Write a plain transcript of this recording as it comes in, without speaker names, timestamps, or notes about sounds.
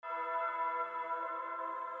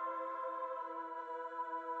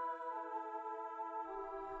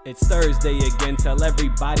It's Thursday again, tell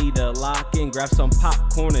everybody to lock in, grab some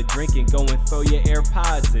popcorn, a drink, and go and throw your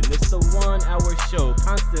AirPods in. It's the 1 hour show,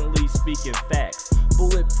 constantly speaking facts.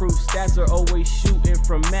 Bulletproof stats are always shooting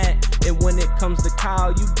from Matt. And when it comes to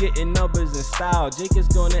Kyle, you getting numbers and style. Jake is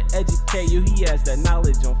gonna educate you, he has that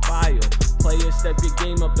knowledge on file. Players, step your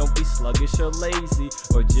game up, don't be sluggish or lazy.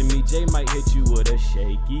 Or Jimmy J might hit you with a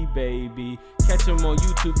shaky baby. Catch him on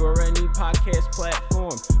YouTube or any podcast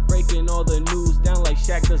platform. Breaking all the news down like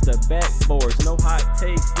Shaq does the backboards. No hot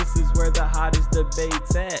takes, this is where the hottest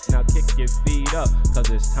debate's at. Now kick your feet up, cause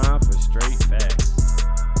it's time for straight facts.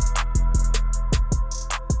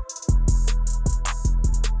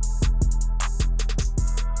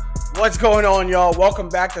 What's going on, y'all? Welcome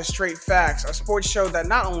back to Straight Facts, a sports show that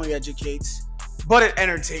not only educates, but it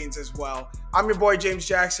entertains as well. I'm your boy, James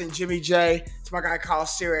Jackson, Jimmy J. It's my guy, Kyle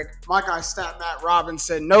Sirik. My guy, Stat Matt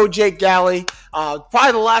Robinson. No Jake Galley.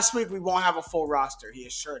 Probably the last week we won't have a full roster. He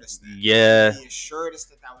assured us that. Yeah. He assured us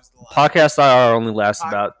that was the last. Podcast IR only lasts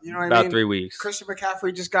about 3 weeks. Christian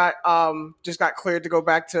McCaffrey just got cleared to go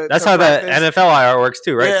back to That's how practice. the NFL IR works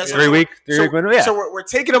too, right? Yeah, 3 week window. Yeah. So we're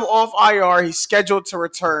taking him off IR. He's scheduled to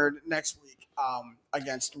return next week.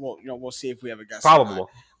 Against we'll see if we have a guest. Probable.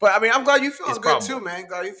 But I mean, I'm glad you feeling good too, man.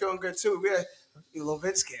 Glad you feeling good too. We had a little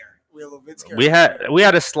vid scare. We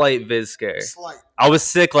had a slight vid scare. I was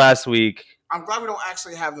sick last week. I'm glad we don't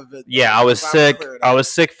actually have the vid. Yeah, I was sick. I was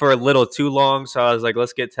sick for a little too long, so I was like,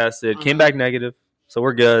 let's get tested. Came back negative, so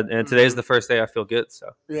we're good. And today's the first day I feel good. So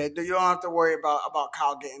yeah, you don't have to worry about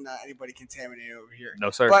Kyle getting anybody contaminated over here. No,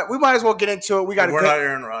 sir. But we might as well get into it. We're not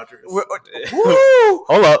Aaron Rodgers. Woo!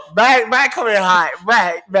 Hold up, Matt coming in hot.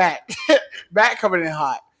 Matt coming in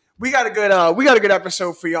hot. We got a good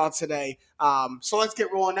episode for y'all today. So let's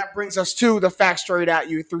get rolling. That brings us to the facts straight at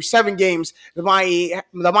you. Through 7 games, the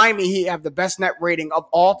Miami Heat have the best net rating of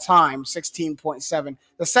all time, 16.7.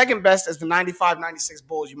 The second best is the 95-96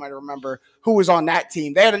 Bulls, you might remember, who was on that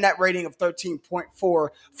team. They had a net rating of 13.4,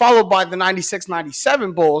 followed by the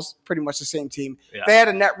 96-97 Bulls, pretty much the same team. Yeah. They had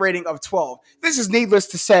a net rating of 12. This is needless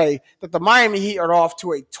to say that the Miami Heat are off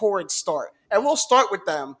to a torrid start. And we'll start with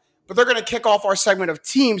them. But they're going to kick off our segment of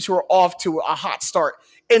teams who are off to a hot start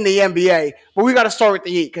in the NBA. But we got to start with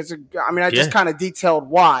the Heat because, I just kind of detailed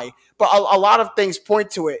why. But a lot of things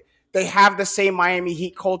point to it. They have the same Miami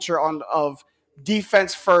Heat culture of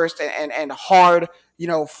defense first and hard,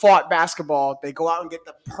 fought basketball. They go out and get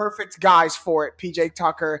the perfect guys for it. PJ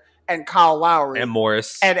Tucker and Kyle Lowry. And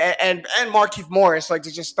Morris. And Markieff Morris, like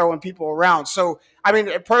just throwing people around. So,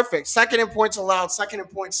 perfect. Second in points allowed, second in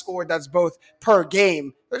points scored. That's both per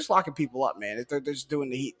game. They're just locking people up, man. They're just doing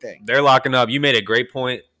the Heat thing. They're locking up. You made a great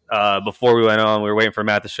point before we went on. We were waiting for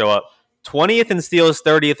Matt to show up. 20th in steals,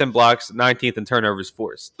 30th in blocks, 19th in turnovers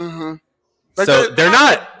forced. Mm-hmm. So they're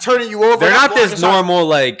not turning you over. They're not this normal,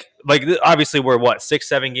 like obviously we're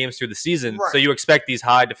 6-7 games through the season. Right. So you expect these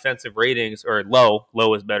high defensive ratings, or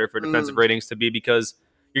low is better for defensive ratings to be, because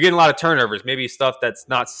you're getting a lot of turnovers, maybe stuff that's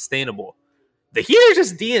not sustainable. The Heat are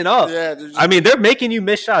just D'ing up. Yeah, they're making you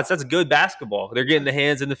miss shots. That's good basketball. They're getting the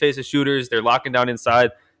hands in the face of shooters. They're locking down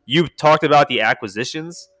inside. You talked about the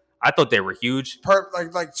acquisitions. I thought they were huge.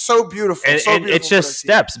 So beautiful. And it's just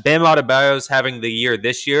steps. Bam Adebayo's having the year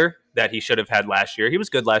this year that he should have had last year. He was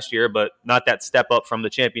good last year, but not that step up from the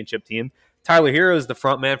championship team. Tyler Hero is the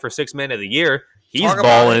front man for 6th man of the year. He's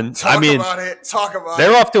balling. Talk about it.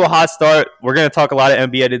 They're off to a hot start. We're going to talk a lot of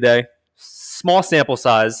NBA today. Small sample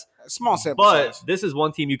size. But this is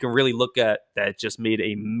one team you can really look at that just made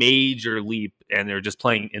a major leap, and they're just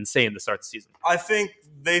playing insane to start the season. I think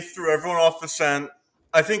they threw everyone off the scent.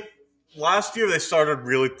 I think last year they started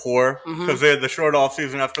really poor because they had the short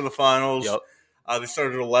offseason after the finals. Yep. They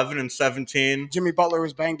started 11-17. Jimmy Butler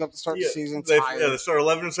was banged up to start the season. They started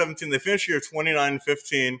 11-17. They finished the year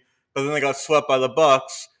 29-15, but then they got swept by the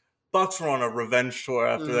Bucks. Bucks were on a revenge tour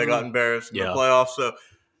after they got embarrassed in the playoffs. So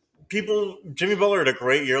Jimmy Butler had a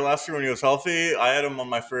great year last year when he was healthy. I had him on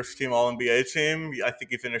my first team All-NBA team. I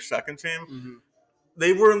think he finished second team. Mm-hmm.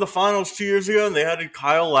 They were in the finals 2 years ago, and they had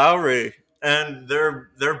Kyle Lowry, and they're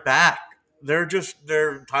back. They're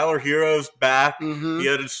Tyler Hero's back. Mm-hmm. He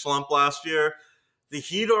had his slump last year. The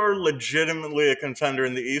Heat are legitimately a contender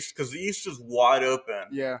in the East because the East is wide open.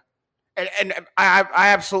 Yeah. And I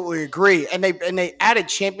absolutely agree. And they added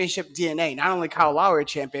championship DNA. Not only Kyle Lowry a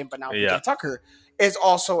champion, but now PJ Tucker is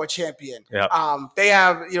also a champion. Yeah. They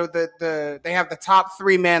have they have the top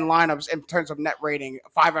 3-man lineups in terms of net rating,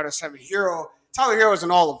 5 out of 7. Tyler Hero is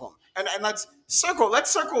in all of them. And let's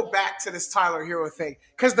circle back to this Tyler Hero thing,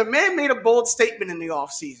 because the man made a bold statement in the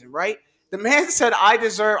offseason, right? The man said, I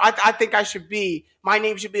think my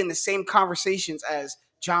name should be in the same conversations as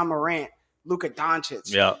John Morant, Luka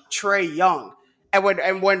Doncic, Yeah. Trae Young.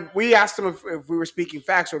 And when we asked him if we were speaking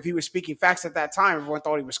facts or if he was speaking facts at that time, everyone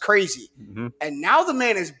thought he was crazy. Mm-hmm. And now the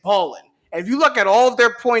man is balling. And if you look at all of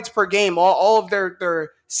their points per game, all of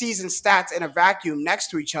their season stats in a vacuum next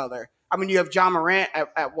to each other, I mean, you have John Morant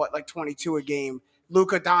at what, like 22 a game,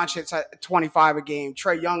 Luka Doncic at 25 a game,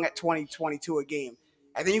 Trae Young at 22 a game.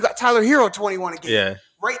 And then you got Tyler Hero 21 a game. Yeah.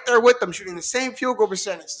 Right there with them, shooting the same field goal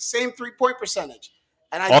percentage, the same 3-point percentage.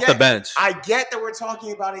 And Off the bench. I get that we're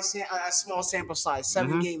talking about a small sample size,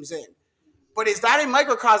 7 games in. But is that a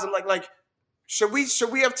microcosm? Like should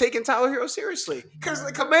we have taken Tyler Hero seriously? Because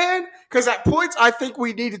at points I think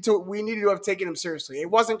we needed to have taken him seriously.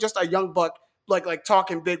 It wasn't just a young buck like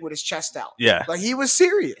talking big with his chest out. Yeah. Like he was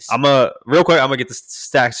serious. Real quick, I'm gonna get the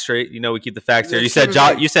stats straight. We keep the facts here. You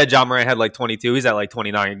said John Morant had like 22. He's at like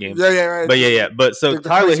 29 games. Yeah, right. But yeah. But so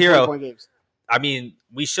Tyler Hero, I mean,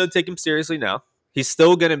 we should take him seriously now. He's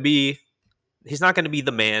not going to be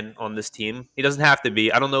the man on this team. He doesn't have to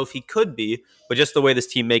be. I don't know if he could be, but just the way this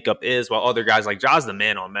team makeup is, while other guys like Ja's the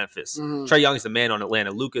man on Memphis, Trae Young's the man on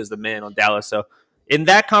Atlanta, Luka is the man on Dallas. So in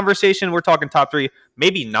that conversation, we're talking top 3.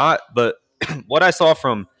 Maybe not, but what I saw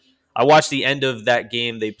I watched the end of that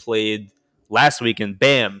game they played last week, and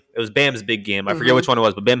Bam, it was Bam's big game. I forget which one it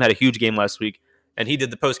was, but Bam had a huge game last week, and he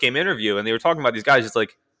did the post-game interview, and they were talking about these guys. It's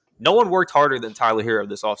like, no one worked harder than Tyler Hero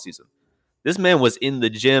this offseason. This man was in the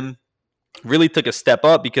gym, really took a step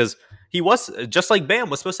up because he was, just like Bam,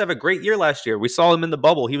 was supposed to have a great year last year. We saw him in the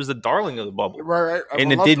bubble. He was the darling of the bubble. Right.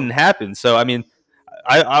 And it didn't happen. So, I mean,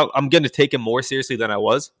 I'm going to take him more seriously than I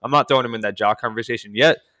was. I'm not throwing him in that Ja conversation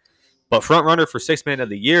yet. But front runner for 6th man of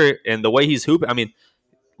the year and the way he's hooping. I mean,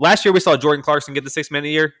 last year we saw Jordan Clarkson get the 6th man of the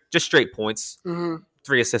year, just straight points,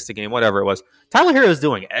 3 assists a game, whatever it was. Tyler Hero is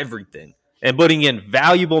doing everything and putting in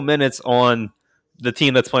valuable minutes on the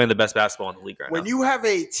team that's playing the best basketball in the league right now. When you have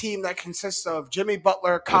a team that consists of Jimmy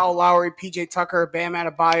Butler, Kyle Lowry, PJ Tucker, Bam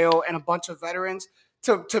Adebayo, and a bunch of veterans,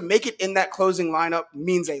 to make it in that closing lineup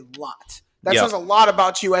means a lot. That says a lot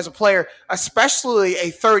about you as a player, especially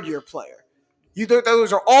a third-year player.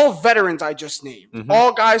 Those are all veterans I just named.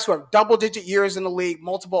 All guys who have double-digit years in the league,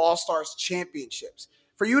 multiple All-Stars, championships.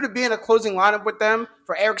 For you to be in a closing lineup with them,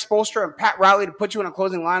 for Eric Spoelstra and Pat Riley to put you in a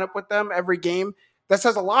closing lineup with them every game, that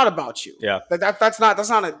says a lot about you. Yeah, that's not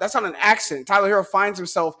an accident. Tyler Hero finds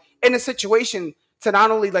himself in a situation to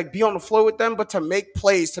not only like be on the floor with them, but to make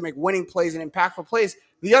plays, to make winning plays and impactful plays.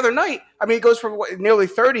 The other night, I mean, he goes from nearly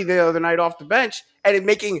 30 the other night off the bench and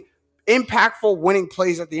making impactful winning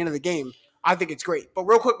plays at the end of the game. I think it's great. But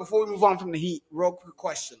real quick, before we move on from the Heat, real quick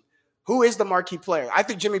question: who is the marquee player? I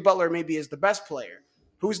think Jimmy Butler maybe is the best player.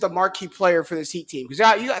 Who's the marquee player for this Heat team?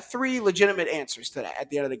 Because you got 3 legitimate answers to that at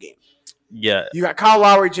the end of the game. Yeah, you got Kyle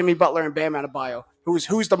Lowry, Jimmy Butler, and Bam Adebayo.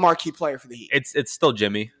 Who's the marquee player for the Heat? It's still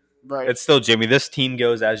Jimmy. Right. It's still Jimmy. This team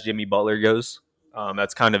goes as Jimmy Butler goes.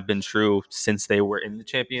 That's kind of been true since they were in the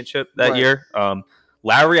championship that year.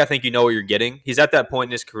 Lowry, I think you know what you're getting. He's at that point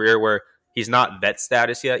in his career where he's not vet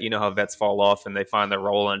status yet. You know how vets fall off and they find their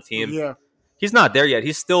role on a team. Yeah. He's not there yet.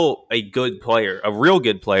 He's still a good player, a real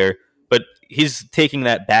good player, but he's taking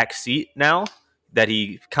that back seat now that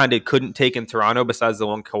he kind of couldn't take in Toronto besides the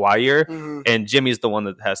one Kawhi year. And Jimmy's the one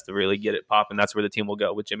that has to really get it popping. That's where the team will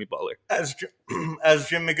go with Jimmy Butler. As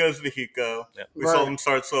Jimmy goes, the Heat go. Yeah. We saw him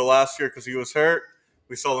start slow last year because he was hurt.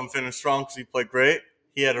 We saw him finish strong because he played great.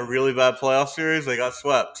 He had a really bad playoff series. They got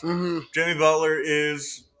swept. Jimmy Butler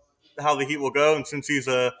is how the Heat will go. And since he's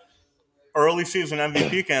a early season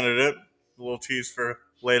MVP candidate, a little tease for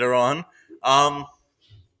later on,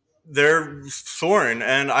 they're soaring,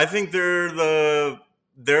 and I think they're in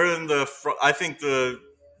the. I think the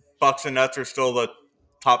Bucks and Nets are still the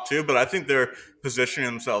top 2, but I think they're positioning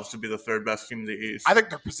themselves to be the 3rd best team in the East. I think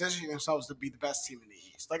they're positioning themselves to be the best team in the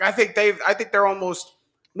East. Like I think they're almost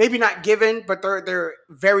maybe not given, but they're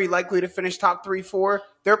very likely to finish top 3, 4.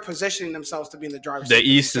 They're positioning themselves to be in the driver's seat. The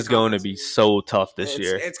East is going to be so tough this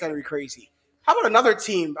year. It's going to be crazy. How about another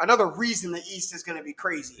team? Another reason the East is going to be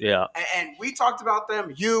crazy. Yeah. And we talked about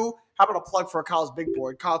them. How about a plug for Kyle's big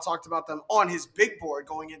board? Kyle talked about them on his big board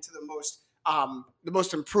going into the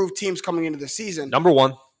most improved teams coming into the season. Number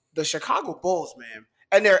 1, the Chicago Bulls, man.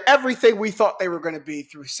 And they're everything we thought they were going to be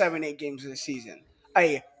through 7-8 games of the season.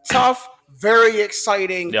 A tough, very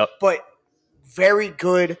exciting, but very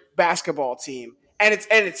good basketball team. And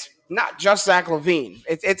it's not just Zach LaVine.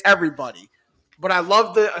 It's everybody. But I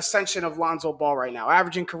love the ascension of Lonzo Ball right now,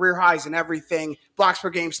 averaging career highs in everything. Blocks per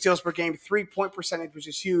game, steals per game, 3-point percentage, which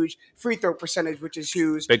is huge. Free throw percentage, which is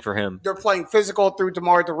huge. Big for him. They're playing physical through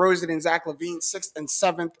DeMar DeRozan and Zach LaVine, 6th and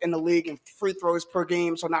 7th in the league in free throws per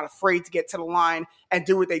game, so not afraid to get to the line and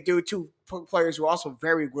do what they do. 2 players who are also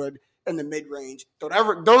very good in the mid range. Don't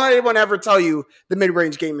let anyone ever tell you the mid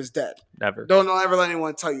range game is dead. Never. Don't ever let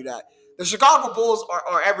anyone tell you that. The Chicago Bulls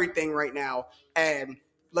are everything right now, and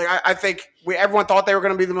like I think everyone thought they were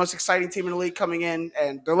going to be the most exciting team in the league coming in,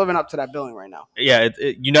 and they're living up to that billing right now. Yeah,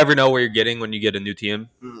 you never know where you're getting when you get a new team.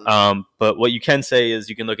 Mm-hmm. But what you can say is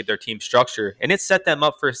you can look at their team structure, and it set them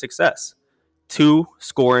up for success. 2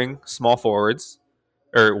 scoring small forwards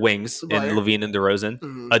or wings in LaVine and DeRozan.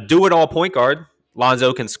 Mm-hmm. A do-it-all point guard.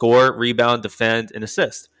 Lonzo can score, rebound, defend, and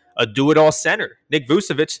assist. A do-it-all center. Nick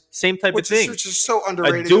Vucevic, same type of thing. Which is so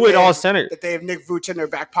underrated. A do-it-all center. That they have Nick Vucevic in their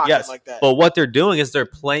back pocket like that. But what they're doing is they're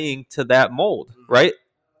playing to that mold, right?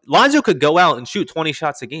 Lonzo could go out and shoot 20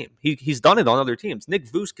 shots a game. He's done it on other teams.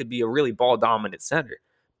 Nick Vucevic could be a really ball-dominant center.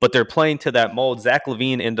 But they're playing to that mold. Zach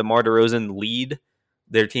LaVine and DeMar DeRozan lead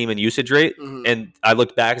their team in usage rate. Mm-hmm. And I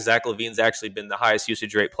look back, Zach LaVine's actually been the highest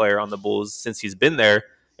usage rate player on the Bulls since he's been there.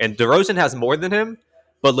 And DeRozan has more than him,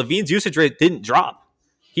 but LaVine's usage rate didn't drop.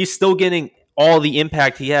 He's still getting all the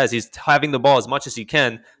impact he has. He's having the ball as much as he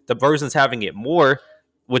can. DeRozan's having it more,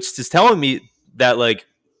 which is telling me that like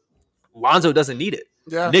Lonzo doesn't need it.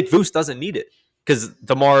 Yeah. Nick Vucevic doesn't need it because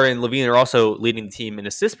DeMar and LaVine are also leading the team in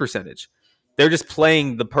assist percentage. They're just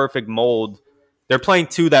playing the perfect mold. They're playing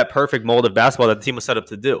to that perfect mold of basketball that the team was set up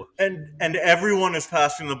to do. And everyone is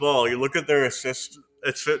passing the ball. You look at their assists.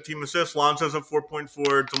 It's team assists. Lonzo's at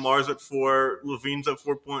 4.4. DeMar's at 4. LaVine's at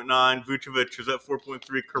 4.9. Vucevic is at 4.3.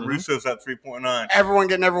 Caruso's at 3.9. Everyone's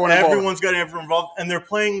getting everyone involved, and they're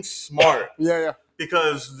playing smart. Yeah.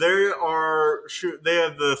 Because they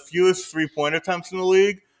have the fewest 3-point attempts in the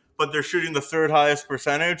league, but they're shooting the 3rd highest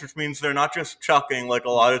percentage, which means they're not just chucking like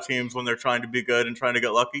a lot of teams when they're trying to be good and trying to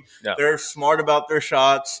get lucky. Yeah. They're smart about their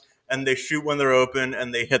shots, and they shoot when they're open,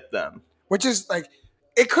 and they hit them. Which is like,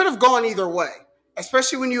 it could have gone either way,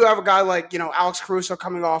 especially when you have a guy like, Alex Caruso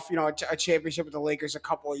coming off, a championship with the Lakers a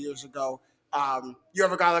couple of years ago. You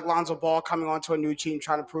have a guy like Lonzo Ball coming onto a new team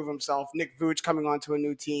trying to prove himself. Nick Vucevic coming onto a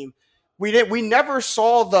new team. We never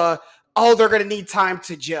saw they're going to need time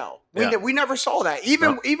to gel. We never saw that.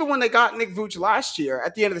 Even when they got Nick Vucevic last year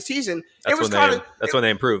at the end of the season, that's when they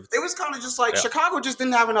improved. It was kind of just like Chicago just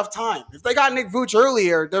didn't have enough time. If they got Nick Vucevic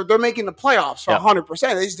earlier, they're making the playoffs for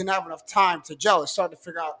 100%. They just didn't have enough time to gel. They started to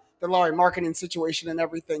figure out the Larry marketing situation and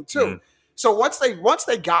everything too. Mm. So once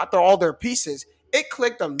they got all their pieces, it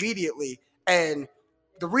clicked immediately. And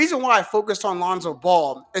the reason why I focused on Lonzo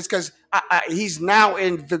Ball is because he's now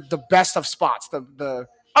in the best of spots. I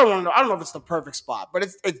don't know if it's the perfect spot, but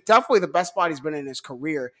it's definitely the best spot he's been in his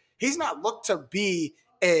career. He's not looked to be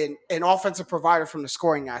an offensive provider from the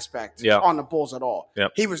scoring aspect on the Bulls at all.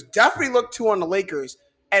 Yep. He was definitely looked to on the Lakers,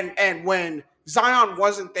 and when Zion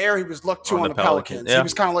wasn't there, he was looked to on the Pelicans. Yeah. He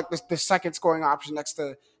was kind of like the second scoring option next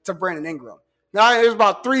to Brandon Ingram. Now, there's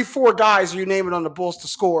about 3-4 guys you name it on the Bulls to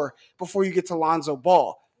score before you get to Lonzo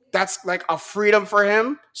Ball. That's like a freedom for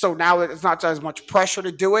him. So now it's not as much pressure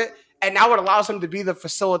to do it. And now it allows him to be the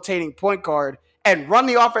facilitating point guard and run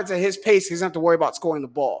the offense at his pace. He doesn't have to worry about scoring the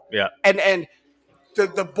ball. Yeah. And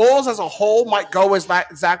the Bulls as a whole might go as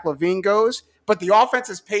Zach LaVine goes, but the offense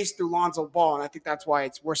is paced through Lonzo Ball, and I think that's why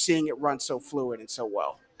we're seeing it run so fluid and so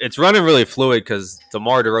well. It's running really fluid because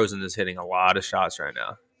DeMar DeRozan is hitting a lot of shots right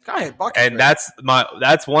now. And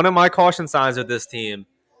that's one of my caution signs with this team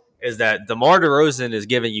is that DeMar DeRozan is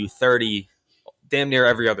giving you 30 damn near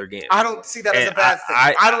every other game. I don't see that as a bad thing.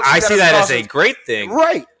 I see that as a great thing.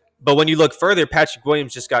 Right. But when you look further, Patrick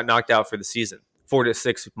Williams just got knocked out for the season, 4 to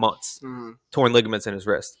 6 months, torn ligaments in his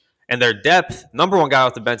wrist. And their depth, number one guy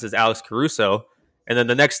off the bench is Alex Caruso. And then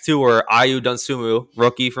the next two are Ayu Dosunmu,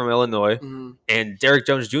 rookie from Illinois, and Derrick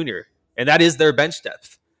Jones Jr. And that is their bench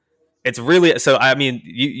depth. It's really – so, I mean,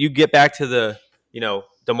 you get back to the,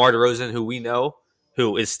 DeMar DeRozan, who we know,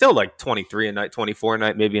 who is still like 23 a night, 24 a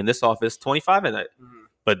night, maybe in this office, 25 a night.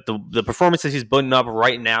 But the performances he's putting up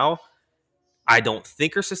right now, I don't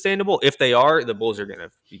think are sustainable. If they are, the Bulls are going to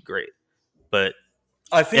be great. But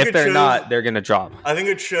I think if they're not, they're going to drop. I think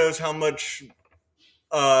it shows how much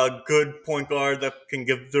good point guard that can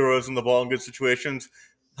give DeRozan the ball in good situations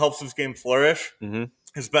helps his game flourish. Mm-hmm.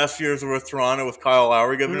 His best years were with Toronto with Kyle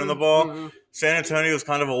Lowry giving him the ball. Mm-hmm. San Antonio was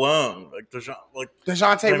kind of alone.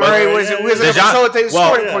 DeJounte Murray was a facilitated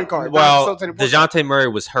scoring point guard. Well, DeJounte Murray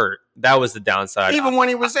was hurt. That was the downside. Even when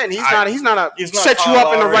he was in, he's not set you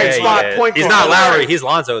up in the right spot point guard. He's not Lowry. He's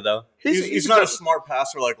Lonzo, though. He's not a smart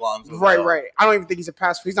passer like Lonzo. Right. I don't even think he's a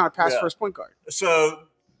pass. He's not a pass first point guard. So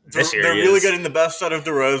they're really getting the best out of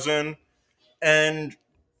DeRozan, and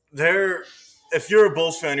if you're a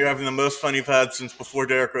Bulls fan, you're having the most fun you've had since before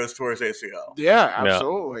Derrick Rose tore his ACL. Yeah,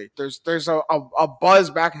 absolutely. Yeah. There's a buzz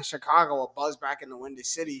back in Chicago, a buzz back in the Windy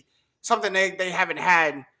City, something they haven't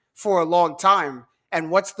had for a long time. And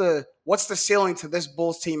what's the ceiling to this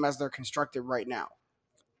Bulls team as they're constructed right now?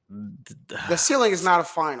 The ceiling is not a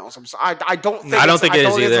finals. I don't think it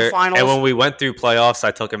is either. And when we went through playoffs,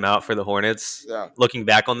 I took him out for the Hornets. Yeah. Looking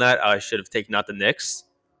back on that, I should have taken out the Knicks.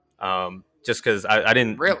 Just because I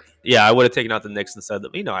didn't really. Yeah, I would have taken out the Knicks instead.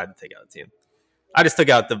 I had to take out the team. I just took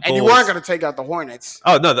out the Bulls. And you weren't going to take out the Hornets.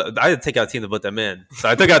 Oh no, I had to take out a team to put them in. So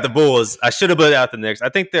I took out the Bulls. I should have put out the Knicks. I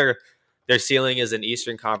think their ceiling is an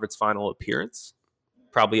Eastern Conference Final appearance.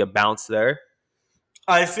 Probably a bounce there.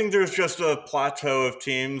 I think there's just a plateau of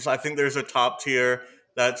teams. I think there's a top tier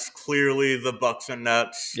that's clearly the Bucks and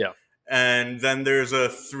Nets. Yeah. And then there's a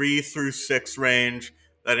 3 through 6 range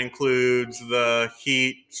that includes the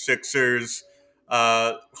Heat, Sixers,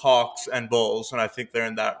 Hawks, and Bulls. And I think they're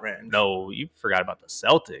in that range. No, you forgot about the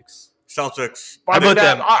Celtics.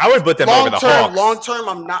 I would put them over the Hawks. Long term,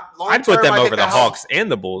 I'm not. I'd put them over the Hawks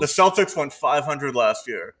and the Bulls. The Celtics went 500 last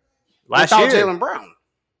year. Without Jaylen Brown.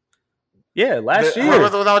 Yeah, last year.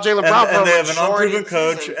 Without Jaylen Brown. And they have an unproven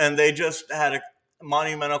coach, and they just had a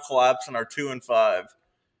monumental collapse and are 2-5.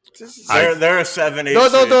 They're a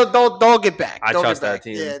 7-8. They'll get back. I trust that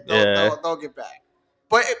team. Yeah, they'll get back.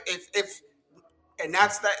 But if and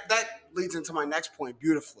that leads into my next point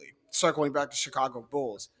beautifully, circling back to Chicago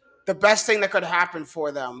Bulls. The best thing that could happen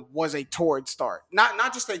for them was a torrid start.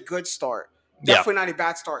 Not just a good start. Definitely not a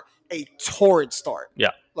bad start. A torrid start.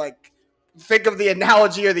 Yeah. Like, think of the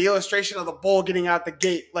analogy or the illustration of the bull getting out the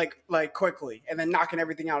gate like quickly and then knocking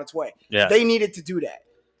everything out its way. Yeah. They needed to do that.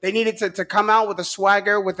 They needed to come out with a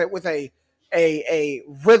swagger, with a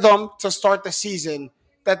rhythm to start the season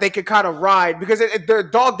that they could kind of ride, because their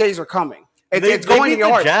dog days are coming. It's going to be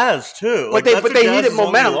hard. Jazz too, but they needed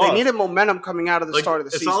momentum. They needed momentum coming out of the start of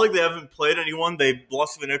the season. It's not like they haven't played anyone. They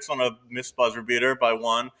lost to the Knicks on a missed buzzer beater by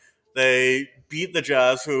 1. They beat the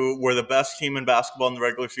Jazz, who were the best team in basketball in the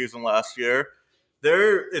regular season last year.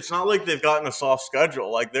 It's not like they've gotten a soft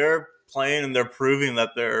schedule. Like, they're playing and they're proving that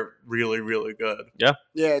they're really, really good. Yeah.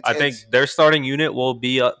 I think their starting unit will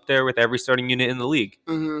be up there with every starting unit in the league.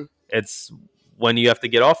 Mm-hmm. It's when you have to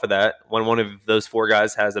get off of that, when one of those 4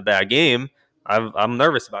 guys has a bad game, I'm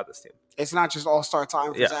nervous about this team. It's not just all-star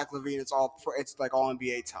time for Zach LaVine. It's like all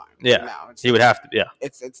NBA time. Yeah. Now. He would have to. Yeah.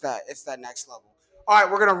 It's that next level. All right,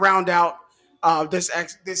 we're gonna round out this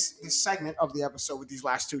segment of the episode with these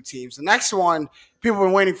last 2 teams. The next one, people have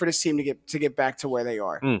been waiting for this team to get back to where they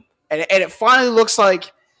are, and it finally looks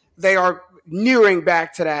like they are nearing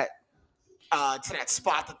back to that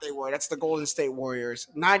spot that they were. That's the Golden State Warriors.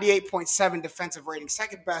 98.7 defensive rating,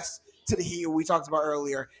 second best to the Heat, who we talked about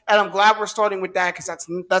earlier. And I'm glad we're starting with that, because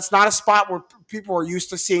that's not a spot where people are used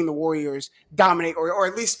to seeing the Warriors dominate, or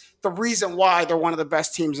at least the reason why they're one of the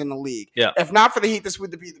best teams in the league. Yeah. If not for the Heat, this would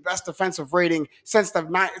be the best defensive rating since the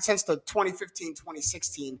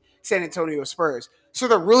 2015-2016 San Antonio Spurs. So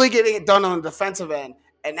they're really getting it done on the defensive end.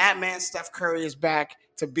 And that man, Steph Curry, is back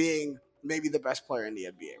to being maybe the best player in the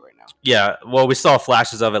NBA right now. Yeah, well, we saw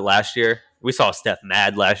flashes of it last year. We saw Steph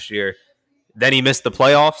mad last year. Then he missed the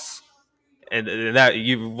playoffs. And that,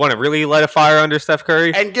 you want to really light a fire under Steph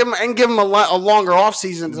Curry? And give him a longer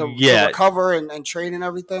offseason to recover and train and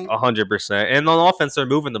everything? 100%. And on offense, they're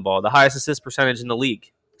moving the ball. The highest assist percentage in the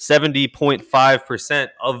league. 70.5%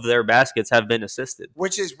 of their baskets have been assisted.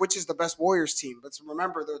 Which is the best Warriors team. But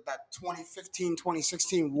remember, that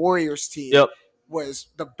 2015-2016 Warriors team was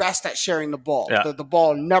the best at sharing the ball. Yeah. The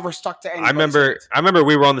ball never stuck to anybody. I remember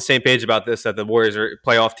we were on the same page about this, that the Warriors are a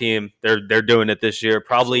playoff team. They're doing it this year.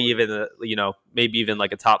 Probably even maybe even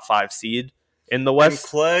like a top 5 seed in the West. And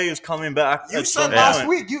Clay is coming back. You said last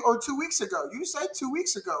week, or 2 weeks ago. You said 2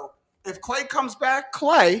 weeks ago, if Clay comes back,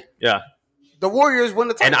 the Warriors win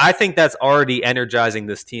the title. And I think that's already energizing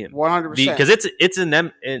this team. 100%. Because it's in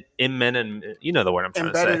them, in men, and you know the word I'm trying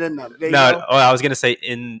embedded to say. In them. I was going to say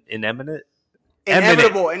ineminent.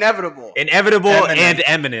 Inevitable and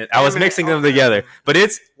eminent. I was mixing them together. But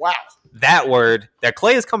it's that word that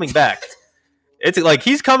Clay is coming back. It's like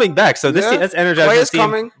he's coming back. So this team, that's energizing this team.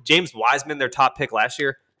 Coming. James Wiseman, their top pick last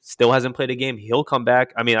year, still hasn't played a game. He'll come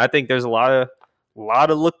back. I mean, I think there's a lot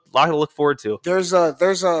to look forward to. There's a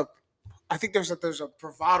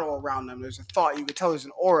bravado around them. There's a thought. You can tell there's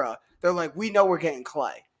an aura. They're like, we know we're getting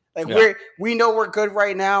Clay. Like we know we're good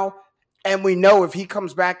right now. And we know if he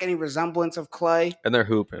comes back, any resemblance of Clay, and they're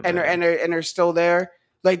hooping, and they're still there.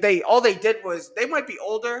 Like they might be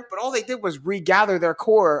older, but all they did was regather their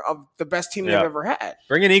core of the best team they've ever had.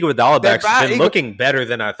 Bringing Iguodala back has been looking better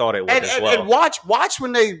than I thought it would as well. And watch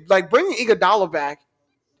when they bringing Iguodala back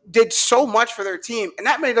did so much for their team, and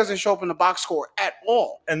that man doesn't show up in the box score at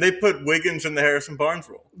all. And they put Wiggins in the Harrison Barnes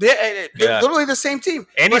role. Literally the same team.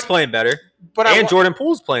 And he's playing better. and Jordan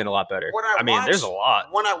Poole's playing a lot better. There's a lot.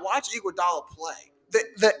 When I watch Iguodala play,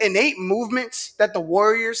 the innate movements that the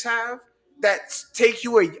Warriors have that take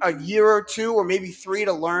you a year or two or maybe 3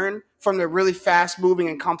 to learn from the really fast-moving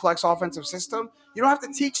and complex offensive system, you don't have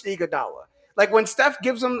to teach the Iguodala. Like when Steph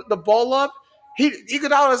gives him the ball up,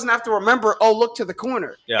 Iguodala doesn't have to remember, look to the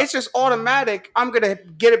corner. Yeah. It's just automatic. I'm going to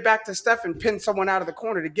get it back to Steph and pin someone out of the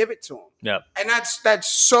corner to give it to him. Yeah. And that's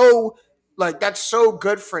so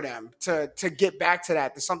good for them to get back to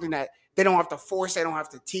that. To something that they don't have to force, they don't have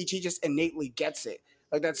to teach. He just innately gets it.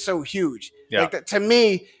 Like that's so huge. Yeah. Like to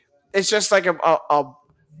me, it's just like a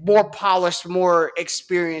more polished, more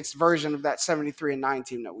experienced version of that 73-9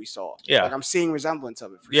 team that we saw. Yeah. Like I'm seeing resemblance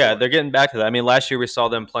of it. For sure. They're getting back to that. I mean, last year we saw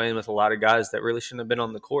them playing with a lot of guys that really shouldn't have been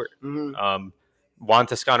on the court. Mm-hmm. Juan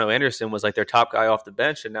Toscano-Anderson was like their top guy off the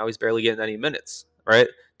bench, and now he's barely getting any minutes, right?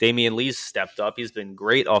 Damian Lee's stepped up. He's been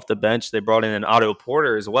great off the bench. They brought in an Otto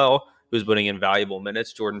Porter as well, who's putting in valuable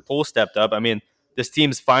minutes. Jordan Poole stepped up. I mean, this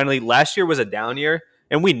team's finally – last year was a down year,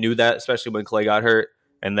 and we knew that, especially when Klay got hurt.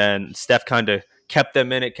 And then Steph kind of kept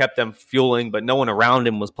them in it, kept them fueling, but no one around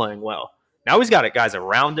him was playing well. Now he's got guys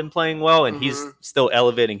around him playing well, and he's still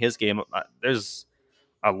elevating his game. There's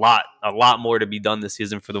a lot more to be done this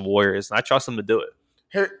season for the Warriors, and I trust them to do it.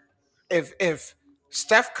 Here, if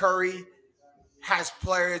Steph Curry has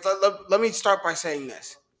players, let me start by saying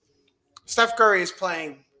this. Steph Curry is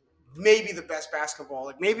playing maybe the best basketball,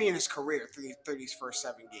 like maybe in his career through these first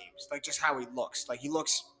 7 games. Like just how he looks. Like he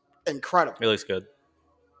looks incredible. He looks good.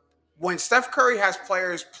 When Steph Curry has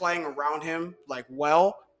players playing around him like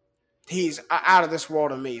well, he's out of this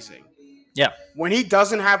world amazing. Yeah. When he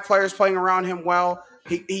doesn't have players playing around him well,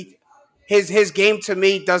 his game to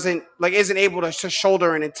me isn't able to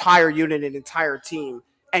shoulder an entire unit, an entire team,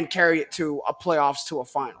 and carry it to a playoffs, to a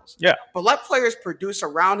finals. Yeah. But let players produce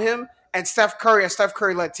around him, and Steph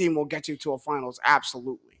Curry-led team will get you to a finals,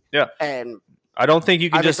 absolutely. Yeah. And I don't think you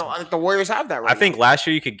can I think the Warriors have that right I think last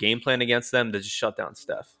year you could game plan against them to just shut down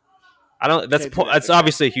Steph. That's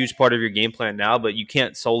obviously a huge part of your game plan now, but you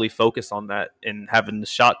can't solely focus on that and having the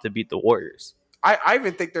shot to beat the Warriors. I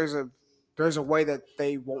even think there's a way that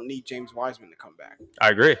they won't need James Wiseman to come back. I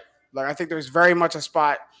agree. Like I think there's very much a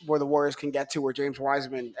spot where the Warriors can get to where James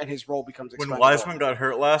Wiseman and his role becomes expendable. When Wiseman got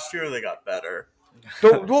hurt last year, they got better.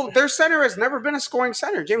 Their center has never been a scoring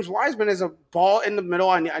center. James Wiseman is a ball in the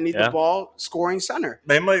middle. I need the ball scoring center.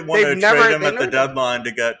 They might want to trade him at the deadline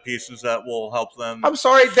to get pieces that will help them. I'm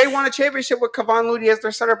sorry, they won a championship with Kevon Looney as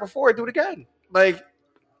their center before. Do it again. Like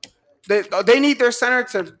they need their center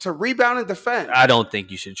to rebound and defend. I don't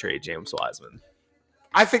think you should trade James Wiseman.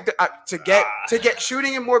 I think that to get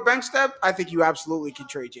shooting and more bench depth, I think you absolutely can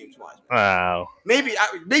trade James Wiseman. Wow. Maybe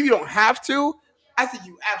you don't have to. I think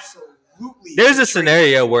you absolutely. There's a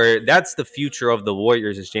scenario where that's the future of the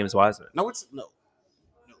Warriors is James Wiseman. No.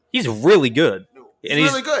 He's really good. No.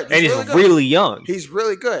 He's really good. He's really young. He's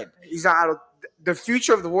really good. He's not. The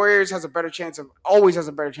future of the Warriors always has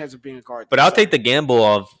a better chance of being a guard. But I'll take the gamble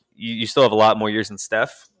of you still have a lot more years than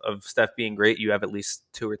Steph. Of Steph being great, you have at least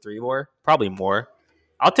 2 or 3 more, probably more.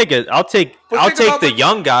 I'll take the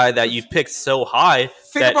young guy that you've picked so high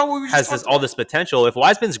that has all this potential. If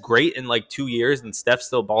Wiseman's great in like 2 years and Steph's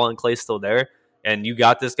still balling, Clay's still there, and you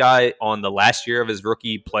got this guy on the last year of his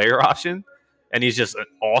rookie player option, and he's just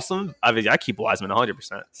awesome. I mean, I keep Wiseman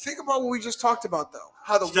 100%. Think about what we just talked about, though.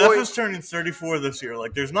 How the Steph is turning 34 this year.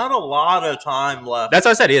 Like, there's not a lot of time left. That's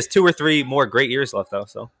what I said. He has 2 or 3 more great years left, though.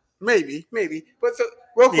 So maybe. But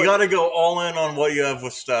real quick, you got to go all in on what you have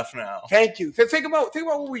with Steph now. Thank you. Think about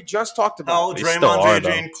what we just talked about. How Draymond,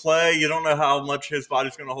 JJ, and Clay. You don't know how much his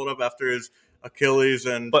body's going to hold up after his Achilles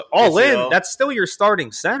and. But all ACL. In, that's still your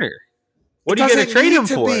starting center. What are you going to trade him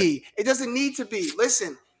for? It doesn't need to be.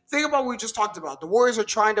 Listen. Think about what we just talked about. The Warriors are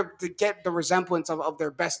trying to get the resemblance of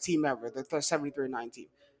their best team ever, the 73-9 team.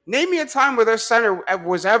 Name me a time where their center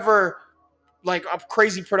was ever like a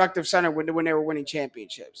crazy productive center when they were winning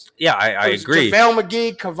championships. Yeah, I agree. JaVale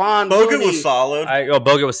McGee, Kevon Bogut Looney. was solid.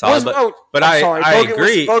 Bogut was solid, but I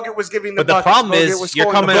agree. Bogut was giving the buckets. The problem is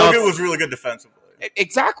you're coming off. Bogut was really good defensively.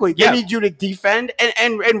 Exactly. They need you to defend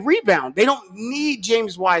and rebound. They don't need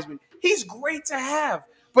James Wiseman. He's great to have.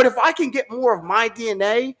 But if I can get more of my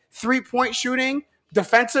DNA, 3-point shooting,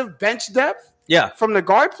 defensive bench depth, from the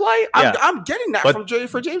guard play, I'm getting that for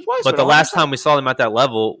James Wiseman. But the last time we saw them at that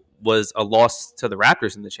level was a loss to the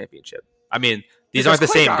Raptors in the championship. I mean, these aren't the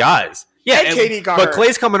same guys. KD got hurt. But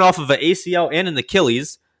Clay's coming off of an ACL and an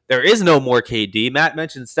Achilles. There is no more KD. Matt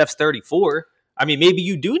mentioned Steph's 34. I mean, maybe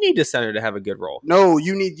you do need a center to have a good role. No,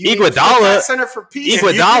 you need Iguodala. Center for peace.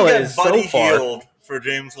 Iguodala is so far. For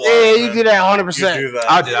James Wiseman. Yeah, you do that 100%.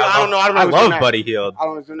 I'll do that. I love Buddy Hield. I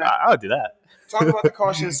don't do that. I'll do that. Talk about the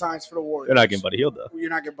caution signs for the Warriors. They're not getting Buddy Hield, though. You're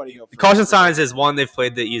not getting Buddy Hield. The caution signs is, one, they've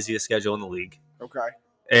played the easiest schedule in the league. Okay.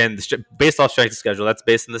 And based off strength of schedule, that's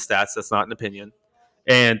based on the stats. That's not an opinion.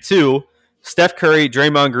 And 2, Steph Curry,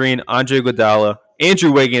 Draymond Green, Andre Iguodala,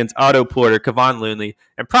 Andrew Wiggins, Otto Porter, Kevon Looney,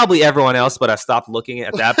 and probably everyone else, but I stopped looking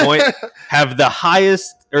at that point, have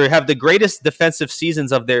the greatest defensive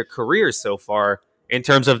seasons of their careers so far in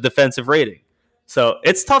terms of defensive rating. So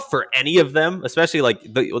it's tough for any of them, especially like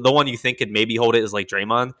the one you think could maybe hold it is like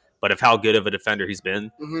Draymond, but of how good of a defender he's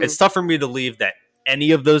been. Mm-hmm. It's tough for me to believe that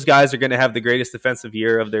any of those guys are going to have the greatest defensive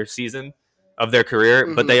year of their season, of their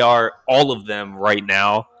career, but they are all of them right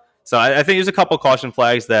now. So I think there's a couple caution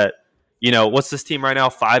flags that, what's this team right now?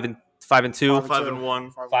 5-2,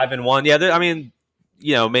 5-1, 5-1. Yeah, I mean,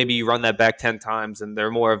 maybe you run that back 10 times, and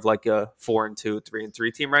they're more of like a 4-2,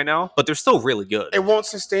 3-3 team right now. But they're still really good. It won't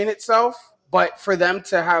sustain itself, but for them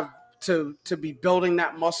to have to be building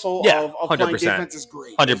that muscle of playing defense is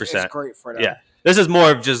great. 100%, it's great for them. Yeah, this is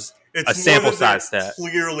more of just a sample size stat.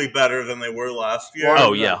 Clearly better than they were last year.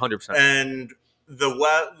 Oh yeah, 100%. And the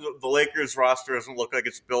Lakers roster doesn't look like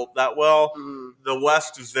it's built that well. The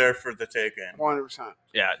West is there for the taking. 100%.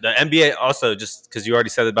 Yeah, the NBA also, just because you already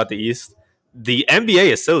said about the East, the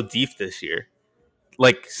NBA is so deep this year.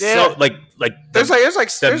 The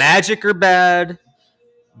Magic are bad,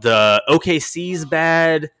 the OKC's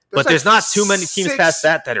bad, but there's not too many teams past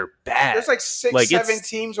that are bad. There's like 7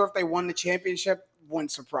 teams, or if they won the championship,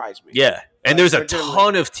 wouldn't surprise me. Yeah, and there's a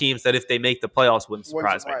ton of teams that if they make the playoffs wouldn't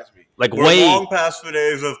surprise me. Like we're long past the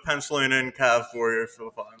days of penciling in Cavs Warriors for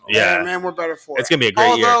the final. Yeah, man, we're better for it. It's gonna be a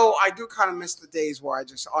great year. Although I do kind of miss the days where I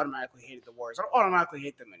just automatically hated the Warriors. I don't automatically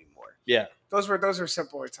hate them anymore. Yeah, those were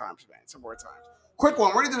simpler times, man. Simpler times. Quick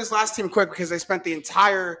one. We're gonna do this last team quick because they spent the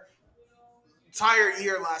entire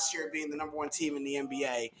year last year being the number 1 team in the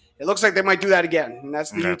NBA. It looks like they might do that again, and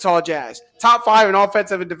that's the Utah Jazz. Top 5 in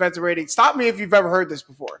offensive and defensive rating. Stop me if you've ever heard this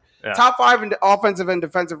before. Yeah. Top 5 in offensive and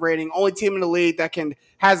defensive rating. Only team in the league that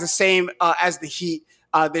has the same as the Heat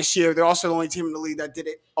this year. They're also the only team in the league that did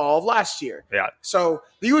it all of last year. Yeah. So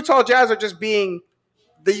the Utah Jazz are just being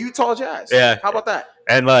the Utah Jazz. Yeah. How about that?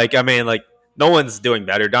 And no one's doing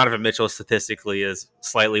better. Donovan Mitchell statistically is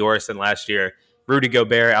slightly worse than last year. Rudy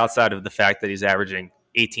Gobert, outside of the fact that he's averaging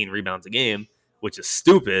 18 rebounds a game, which is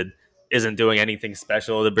stupid, isn't doing anything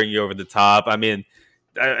special to bring you over the top. I mean,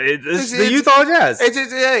 it's the Utah Jazz.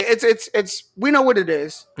 It's we know what it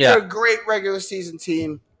is. Yeah. They're a great regular season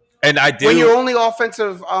team. And I do. When your only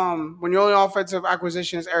offensive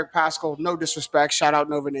acquisition is Eric Paschall, no disrespect, shout out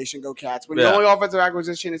Nova Nation, go Cats. When your only offensive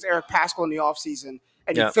acquisition is Eric Paschall in the offseason,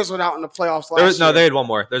 and you fizzled out in the playoffs last year. No, they had one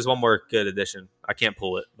more. There's one more good addition. I can't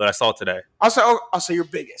pull it, but I saw it today. I'll say your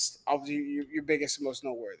biggest. Your biggest and most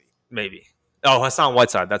noteworthy. Maybe. Oh, Hassan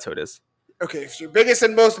Whiteside. That's who it is. Okay, if your biggest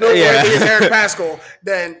and most noteworthy is Eric Paschall,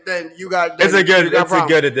 then you got. It's a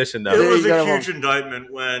good addition, though. It was a huge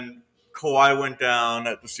indictment when Kawhi went down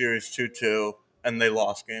at the series 2-2. And they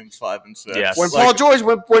lost games 5 and 6. Yes. When Paul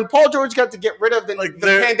George got to get rid of the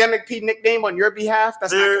Pandemic P nickname on your behalf,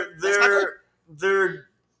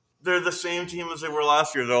 they're the same team as they were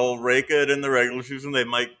last year. They'll rake it in the regular season. They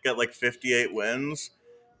might get like 58 wins,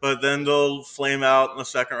 but then they'll flame out in the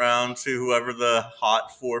second round to whoever the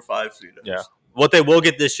hot 4 or 5 seed is. Yeah. What they will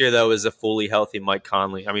get this year, though, is a fully healthy Mike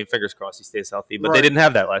Conley. I mean, fingers crossed he stays healthy, but they didn't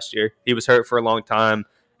have that last year. He was hurt for a long time,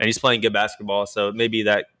 and he's playing good basketball, so maybe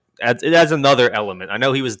it adds another element. I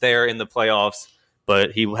know he was there in the playoffs,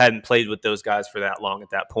 but he hadn't played with those guys for that long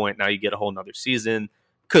at that point. Now you get a whole nother season.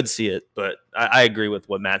 Could see it, but I agree with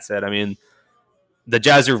what Matt said. I mean, the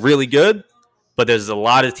Jazz are really good, but there's a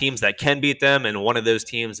lot of teams that can beat them, and one of those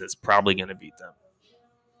teams is probably going to beat them.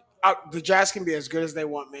 The Jazz can be as good as they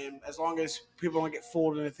want, man, as long as people don't get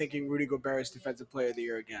fooled into thinking Rudy Gobert is Defensive Player of the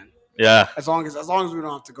Year again. Yeah. As long as we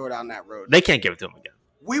don't have to go down that road. They can't give it to him again.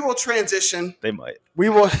 We will transition. They might. They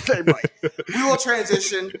might. We will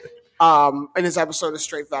transition in this episode of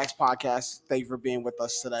Straight Facts Podcast. Thank you for being with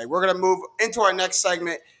us today. We're going to move into our next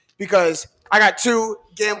segment because I got 2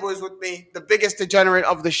 gamblers with me. The biggest degenerate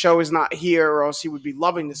of the show is not here, or else he would be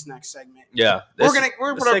loving this next segment. Yeah. This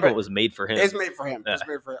segment was made for him. It's made for him. Yeah. It's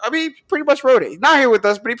made for him. I mean, he pretty much wrote it. He's not here with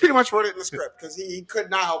us, but he pretty much wrote it in the script because he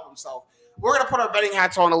could not help himself. We're going to put our betting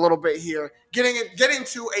hats on a little bit here, get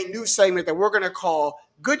into a new segment that we're going to call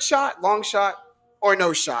Good Shot, Long Shot, or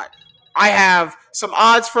No Shot. I have some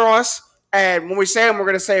odds for us, and when we say them, we're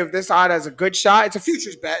going to say if this odd has a good shot. It's a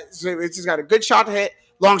futures bet. So it's just got a good shot to hit,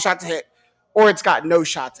 long shot to hit, or it's got no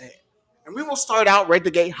shot to hit. And we will start out right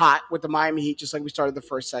the gate hot with the Miami Heat, just like we started the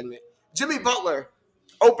first segment. Jimmy Butler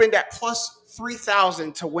opened at plus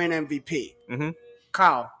 3,000 to win MVP. Mm-hmm.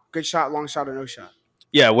 Kyle, good shot, long shot, or no shot?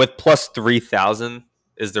 Yeah, with plus 3,000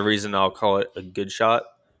 is the reason I'll call it a good shot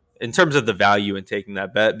in terms of the value in taking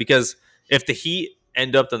that bet. Because if the Heat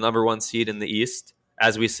end up the number 1 seed in the East,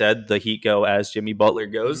 as we said, the Heat go as Jimmy Butler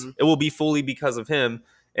goes, it will be fully because of him.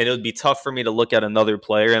 And it would be tough for me to look at another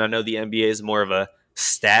player. And I know the NBA is more of a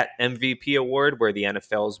stat MVP award where the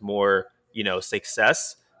NFL is more,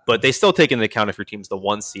 success. But they still take into account if your team's the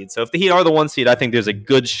 1 seed. So if the Heat are the 1 seed, I think there's a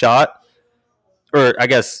good shot. Or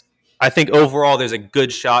I think overall there's a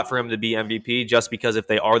good shot for him to be MVP just because if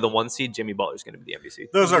they are the 1 seed, Jimmy Butler's going to be the MVP.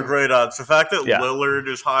 Those are great odds. The fact that Lillard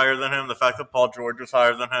is higher than him, the fact that Paul George is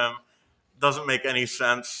higher than him, doesn't make any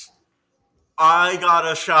sense. I got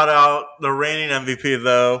to shout out the reigning MVP,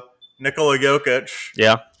 though, Nikola Jokic.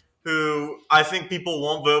 Yeah. Who I think people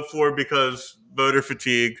won't vote for because voter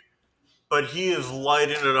fatigue. But he is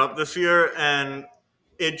lighting it up this year, and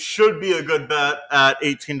it should be a good bet at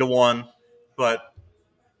 18-1. But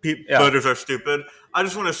voters are stupid. I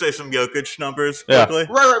just want to say some Jokic numbers quickly.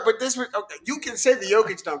 Right. But you can say the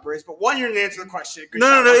Jokic numbers, but one, you didn't answer the question.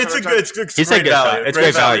 No. It's a great value. It's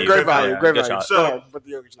great value. Great value. So, but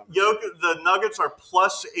the Jokic numbers. The Nuggets are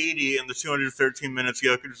plus 80 in the 213 minutes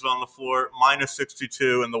Jokic is on the floor, minus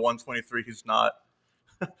 62 in the 123 he's not.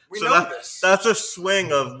 We know this. That's a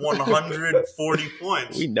swing of 140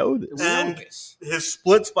 points. We know this. And his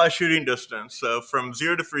splits by shooting distance. So from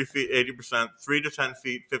 0 to 3 feet, 80%, 3 to 10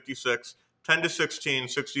 feet, 56, 10 to 16,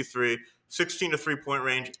 63, 16 to 3-point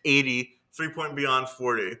range, 80, 3-point beyond,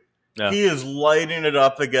 40. Yeah. He is lighting it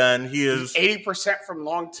up again. He is 80% from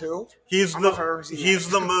long two. He's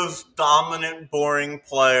the most dominant, boring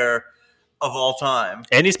player of all time.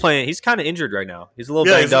 And he's kind of injured right now. He's a little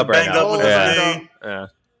banged up right now. Yeah.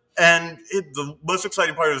 And the most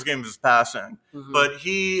exciting part of his game is his passing. Mm-hmm. But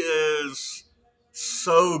he is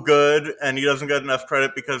so good, and he doesn't get enough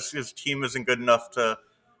credit because his team isn't good enough to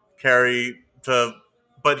carry to.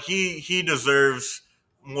 But he deserves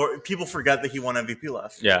more. People forget that he won MVP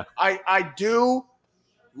last year. Yeah. I do.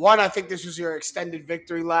 One, I think this was your extended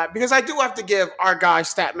victory lap because I do have to give our guy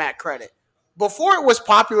StatMat credit. Before it was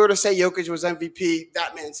popular to say Jokic was MVP,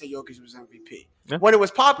 that man said Jokic was MVP. Yeah. When it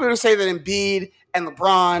was popular to say that Embiid and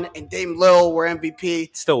LeBron and Dame Lil were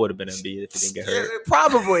MVP, still would have been Embiid if he didn't get hurt.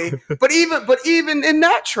 Probably, but even in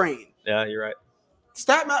that train, yeah, you're right.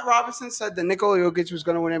 StatMat Robinson said that Nikola Jokic was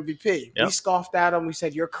going to win MVP. Yep. We scoffed at him. We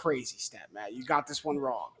said, "You're crazy, StatMat. You got this one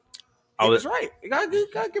wrong." He was right. You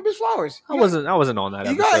gotta give his flowers. I wasn't on that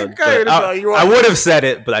episode. I would have said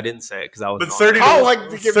it, but I didn't say it because I was. But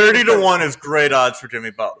 30 to 1 is great odds for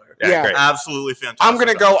Jimmy Butler. Yeah. Great. Absolutely fantastic. I'm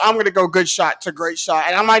gonna go good shot to great shot,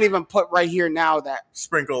 and I might even put right here now that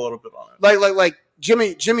sprinkle a little bit on it. Like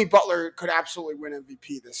Jimmy Butler could absolutely win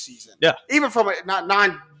MVP this season. Yeah, even from a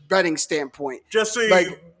non-betting standpoint. Just so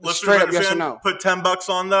you straight up yes or no. Put $10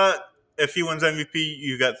 on that. If he wins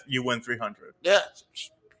MVP, you win 300. Yeah.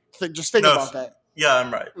 Just think about that. Yeah,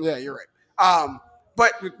 I'm right. Yeah, you're right.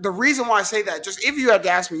 But the reason why I say that, just if you had to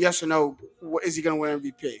ask me yes or no, is he going to win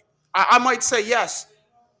MVP? I might say yes.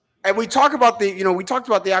 And we talked about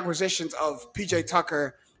the acquisitions of PJ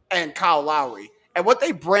Tucker and Kyle Lowry, and what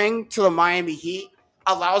they bring to the Miami Heat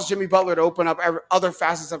allows Jimmy Butler to open up other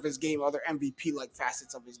facets of his game, other MVP-like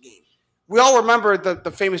facets of his game. We all remember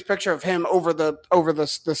the famous picture of him over the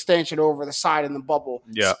stanchion over the side in the bubble.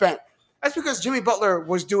 Yeah. Spent. That's because Jimmy Butler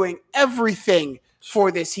was doing everything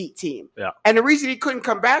for this Heat team. Yeah. And the reason he couldn't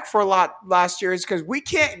come back for a lot last year is because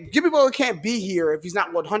Jimmy Butler can't be here if he's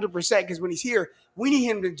not 100%, because when he's here, we need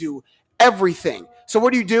him to do everything. So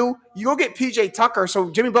what do? You go get PJ Tucker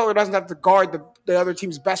so Jimmy Butler doesn't have to guard the other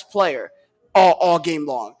team's best player all game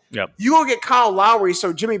long. Yep. You go get Kyle Lowry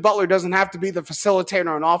so Jimmy Butler doesn't have to be the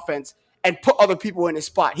facilitator on offense and put other people in his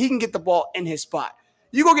spot. He can get the ball in his spot.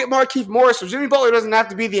 You go get Markieff Morris so Jimmy Butler doesn't have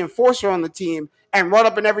to be the enforcer on the team and run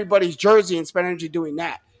up in everybody's jersey and spend energy doing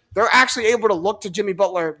that. They're actually able to look to Jimmy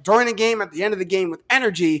Butler during the game, at the end of the game with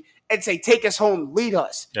energy and say, take us home, lead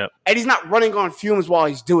us. Yep. And he's not running on fumes while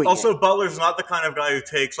he's doing it. Also, Butler's not the kind of guy who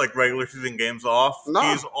takes regular season games off. No.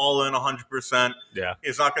 He's all in 100%. Yeah.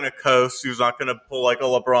 He's not going to coast. He's not going to pull a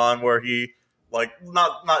LeBron where he,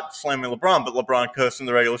 not slamming LeBron, but LeBron coasts in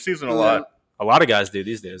the regular season a lot. A lot of guys do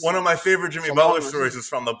these days. One of my favorite Jimmy Butler stories is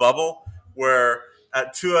from the bubble, where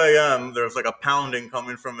at 2 a.m. there was a pounding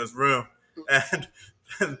coming from his room, and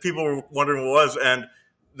people were wondering what it was, and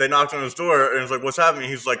they knocked on his door, and it was like, what's happening?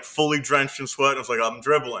 He's fully drenched in sweat, and it's I'm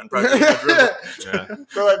dribbling.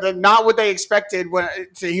 So not what they expected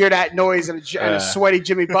to hear that noise and a sweaty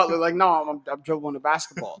Jimmy Butler. No, I'm dribbling the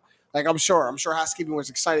basketball. I'm sure housekeeping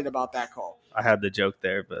was excited about that call. I had the joke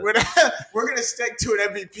there, but we're going to stick to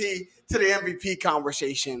the MVP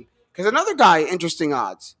conversation, because another guy, interesting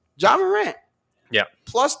odds, Ja Morant. Yeah.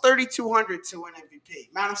 Plus 3,200 to win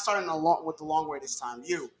MVP. Man, I'm starting with the long way this time.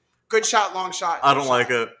 Good shot, long shot. I don't like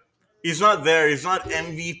it. He's not there. He's not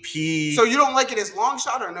MVP. So you don't like it as long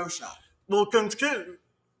shot or no shot? Well,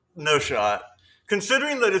 no shot.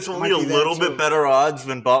 Considering that it's only a little bit better odds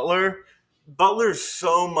than Butler's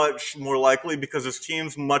so much more likely because his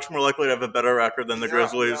team's much more likely to have a better record than the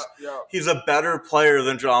Grizzlies. He's a better player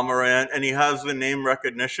than Ja Morant, and he has the name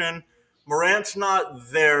recognition. Morant's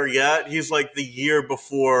not there yet. He's like the year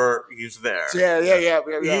before he's there. Yeah.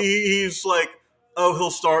 He's like,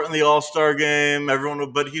 he'll start in the All-Star game.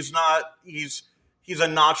 But he's not. He's a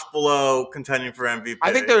notch below contending for MVP.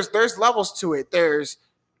 I think there's levels to it. There's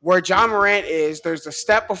where Ja Morant is. There's the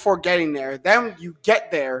step before getting there. Then you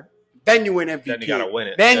get there. Then you win MVP. Then you gotta win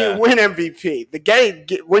it. Then you win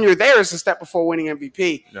MVP. When you're there is a step before winning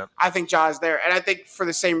MVP. Yep. I think Ja is there, and I think for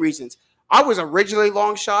the same reasons. I was originally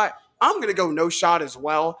long shot. I'm gonna go no shot as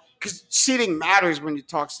well because seeding matters when you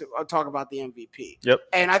talk about the MVP. Yep.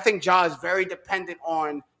 And I think Ja is very dependent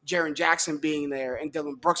on Jaren Jackson being there and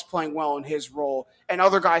Dylan Brooks playing well in his role and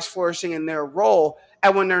other guys flourishing in their role.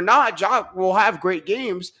 And when they're not, Ja will have great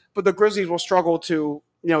games, but the Grizzlies will struggle to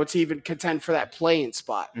even contend for that play-in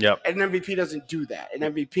spot. Yep. And an MVP doesn't do that. An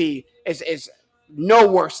MVP is no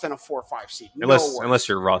worse than a 4 or 5 seed. Unless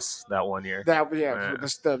you're Russ that one year.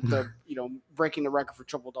 The breaking the record for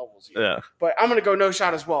triple doubles. Yeah. But I'm gonna go no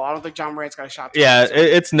shot as well. I don't think Ja Morant's got a shot.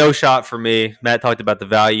 It's no shot for me. Matt talked about the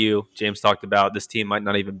value. James talked about this team might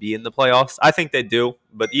not even be in the playoffs. I think they do,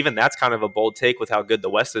 but even that's kind of a bold take with how good the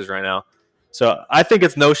West is right now. So I think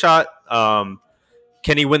it's no shot.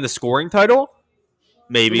 Can he win the scoring title?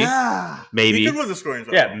 Maybe. Yeah. Maybe. He could win the scoring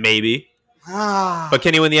title. Yeah, maybe. But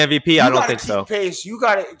can he win the MVP? I don't think so. Pace. You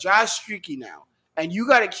got it. Josh streaky now, and you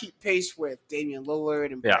got to keep pace with Damian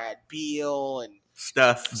Lillard and Brad Beal and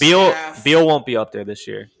Steph. Beal won't be up there this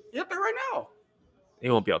year. He's up there right now. He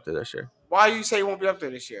won't be up there this year. Why do you say he won't be up there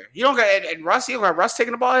this year? You don't got and Russ. You don't got Russ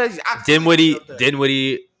taking the ball.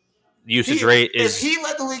 Dinwiddie usage rate is. If he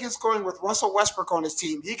led the league in scoring with Russell Westbrook on his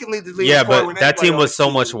team, he can lead the league. Yeah, in scoring but that team was so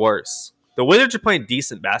much worse. The Wizards are playing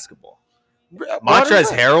decent basketball. Montrezl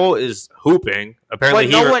Harrell is hooping. Apparently,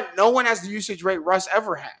 no one has the usage rate Russ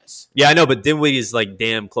ever has. Yeah, I know, but Dinwiddie's like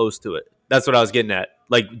damn close to it. That's what I was getting at.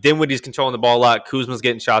 Like Dinwiddie's controlling the ball a lot. Kuzma's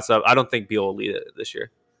getting shots up. I don't think Beal will lead it this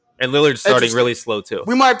year. And Lillard's starting really slow too.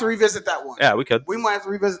 We might have to revisit that one. Yeah, we could. We might have to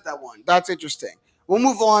revisit that one. That's interesting. We'll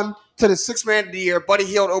move on to the sixth man of the year. Buddy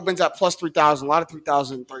Hield opens at plus 3,000. A lot of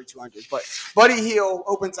 3,000 and 3,200. But Buddy Hield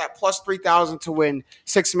opens at plus 3,000 to win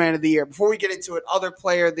sixth man of the year. Before we get into it, other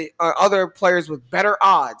players with better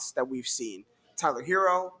odds that we've seen. Tyler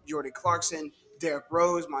Hero, Jordan Clarkson, Derrick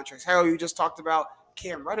Rose, Montrezl Harrell you just talked about.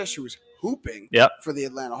 Cam Reddish, who was hooping for the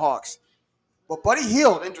Atlanta Hawks. But Buddy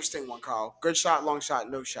Hield, interesting one, Carl. Good shot, long shot,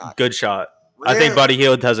 no shot. Good shot. Really? I think Buddy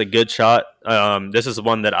Hield has a good shot. This is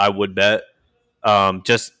one that I would bet.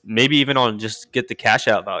 Just maybe even on just get the cash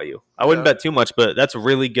out value. I wouldn't bet too much, but that's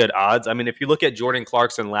really good odds. I mean, if you look at Jordan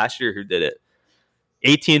Clarkson last year who did it,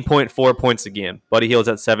 18.4 points a game. Buddy Hield's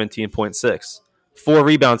at 17.6. 4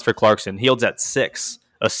 rebounds for Clarkson. Hield's at 6.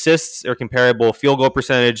 Assists are comparable. Field goal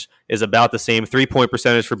percentage is about the same. 3-point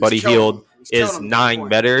percentage for Buddy Hield is 9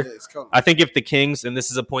 better. I think if the Kings, and this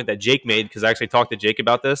is a point that Jake made because I actually talked to Jake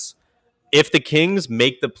about this, if the Kings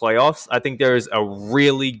make the playoffs, I think there's a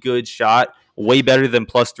really good shot, way better than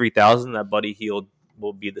plus 3,000, that Buddy Hield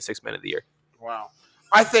will be the sixth man of the year. Wow.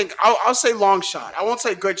 I think I'll say long shot. I won't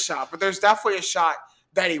say good shot, but there's definitely a shot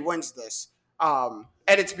that he wins this.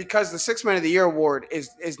 And it's because the sixth man of the year award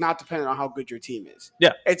is not dependent on how good your team is.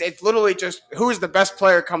 Yeah. It's literally just who is the best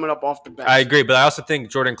player coming up off the bench. I agree, but I also think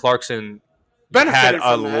Jordan Clarkson had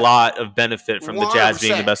a lot of benefit from 100%. The Jazz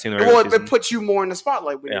being the best team in the regular season. It puts you more in the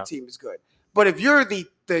spotlight when your team is good. But if you're the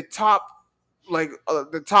top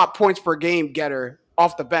the top points per game getter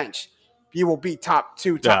off the bench, you will be top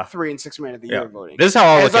 2, top 3 in sixth man of the year voting. This is how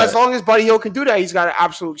I look at it. As long as Buddy Hield can do that, he's got an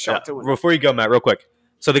absolute shot to win. Before you go, Matt, real quick.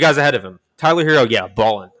 So the guys ahead of him, Tyler Hero,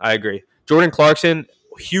 balling. I agree. Jordan Clarkson,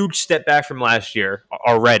 huge step back from last year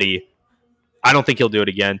already. I don't think he'll do it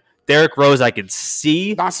again. Derrick Rose, I could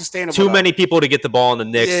see not sustainable. Too many people to get the ball in the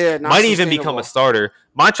Knicks. Might even become a starter.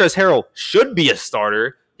 Montrezl Harrell should be a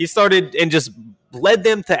starter. He started and just led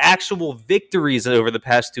them to actual victories over the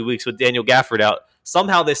past 2 weeks with Daniel Gafford out.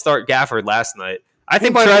 Somehow they start Gafford last night. I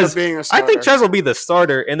think Trez will be the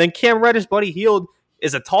starter. And then Cam Reddish, Buddy Hield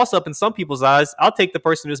is a toss-up in some people's eyes. I'll take the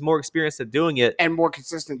person who's more experienced at doing it. And more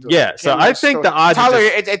consistent doing it. Yeah, so I think the odds are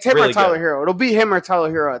it's him or Tyler Hero. It'll be him or Tyler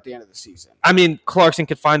Hero at the end of the season. I mean, Clarkson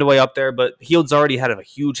could find a way up there, but Hield's already had a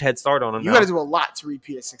huge head start on him. You got to do a lot to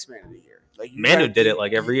repeat a sixth man of the year. Like Manu did it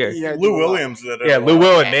like every year. Lou Williams did it. Yeah, Lou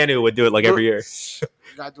Will and Manu would do it like every year. You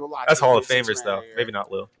gotta do a lot. That's Hall of Famers though. Maybe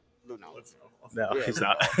not Lou. Lou, no. No, he's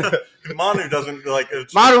not. Manu doesn't like.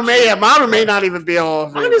 Manu may not even be a Hall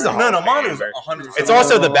of Famer. Manu's 100%. It's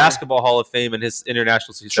also the Basketball Hall of Fame and his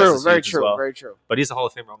international success. True, very true, as well. very true. But he's a Hall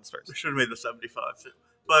of Famer on the Spurs. We should have made the 75 too.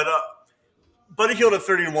 But Buddy Hield at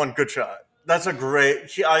 31, good shot. That's a great.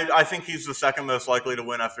 I think he's the second most likely to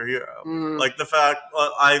win after Hero. Like the fact,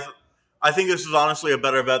 I think this is honestly a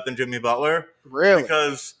better bet than Jimmy Butler. Really?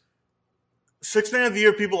 Because Sixth Man of the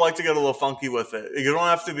Year, people like to get a little funky with it. You don't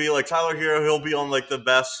have to be like Tyler Hero. He'll be on like the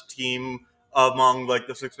best team among like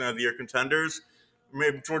the Sixth Man of the Year contenders.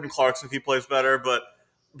 Maybe Jordan Clarkson if he plays better. But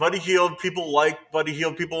Buddy Hield, people like Buddy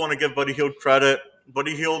Hield. People want to give Buddy Hield credit.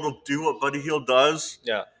 Buddy Hield will do what Buddy Hield does.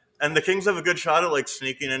 Yeah. And the Kings have a good shot at like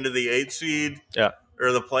sneaking into the 8 seed. Yeah.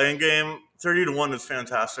 Or the playing game. 30-1 is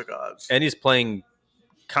fantastic odds. And he's playing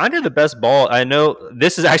kind of the best ball. I know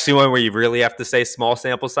this is actually one where you really have to say small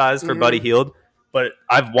sample size for Buddy Hield, but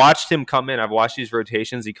I've watched him come in. I've watched these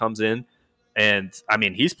rotations. He comes in, and I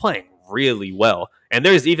mean, he's playing really well. And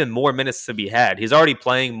there's even more minutes to be had. He's already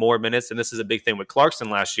playing more minutes, and this is a big thing with Clarkson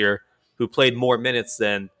last year, who played more minutes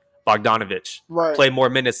than Bogdanovich, played more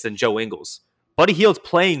minutes than Joe Ingles. Buddy Hield's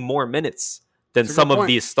playing more minutes than some of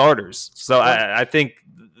these starters. So I think,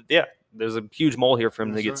 there's a huge mole here for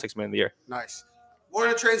him to get Sixth Man of the Year. Nice. We're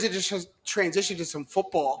going to transition to some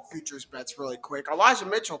football futures bets really quick. Elijah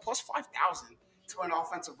Mitchell, plus 5,000 to win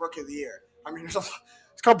Offensive Rookie of the Year. I mean, there's a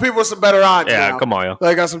couple people with some better odds now. Come on, yo.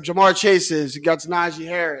 They got some Jamar Chases. You got Najee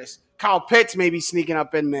Harris. Kyle Pitts maybe sneaking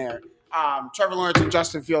up in there. Trevor Lawrence and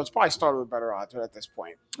Justin Fields probably started with better odds at this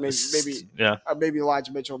point. Maybe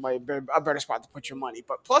Elijah Mitchell might be a better spot to put your money.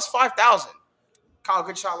 But plus 5,000. Kyle,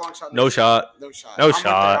 good shot, long shot. No shot.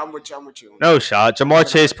 I'm with you. No shot. Jamar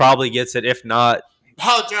Chase probably gets it. If not,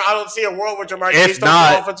 I don't see a world where Jamar Chase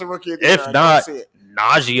does Offensive Rookie of the Year. If not,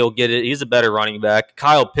 Najee will get it. He's a better running back.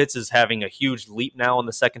 Kyle Pitts is having a huge leap now in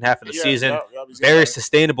the second half of the season. Very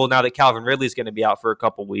sustainable now that Calvin Ridley's going to be out for a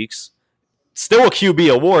couple weeks. Still a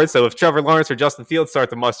QB award, so if Trevor Lawrence or Justin Fields start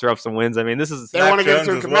to muster up some wins, I mean, this is they want to get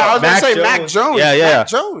through. I was going to say Mac Jones. Mac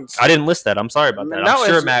Jones. I didn't list that. I'm sorry about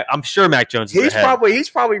that. I'm sure Mac Jones is ahead. He's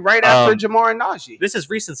probably right after Jamar and Najee. This is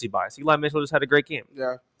recency bias. Eli Mitchell just had a great game.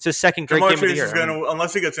 Yeah, it's his second great game of the year.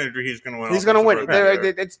 Unless he gets injured, he's going to win. He's going to win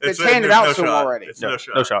it. It's handed out to him already. It's no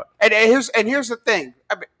shot. And here's the thing.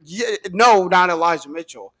 No, not Elijah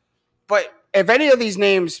Mitchell, but if any of these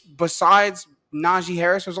names besides Najee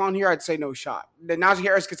Harris was on here, I'd say no shot. Najee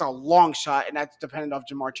Harris gets a long shot, and that's dependent on if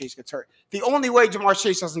Jamar Chase gets hurt. The only way Jamar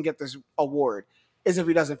Chase doesn't get this award is if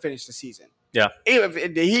he doesn't finish the season. Yeah.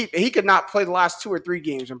 He could not play the last 2 or 3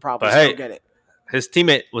 games and probably still get it. His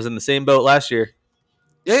teammate was in the same boat last year.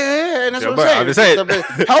 Yeah, and that's what I'm saying.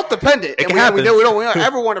 Health dependent. It can happen. We don't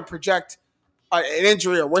ever want to project an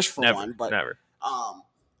injury or wish for one. But never.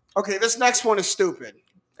 Okay, this next one is stupid.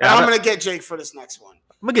 And I'm going to get Jake for this next one.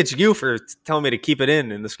 I'm gonna get you for telling me to keep it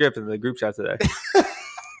in the script in the group chat today.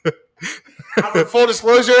 Full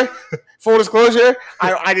disclosure,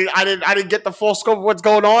 I didn't get the full scope of what's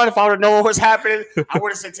going on. If I would have known what was happening, I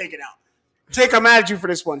would have said take it out. Jake, I'm mad at you for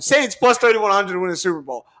this one. Saints plus 3,100 to win the Super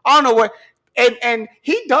Bowl. I don't know what, and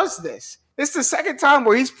he does this. This is the second time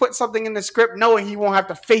where he's put something in the script knowing he won't have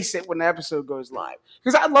to face it when the episode goes live.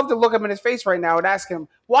 Because I'd love to look him in his face right now and ask him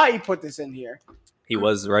why he put this in here. He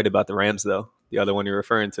was right about the Rams, though. The other one you're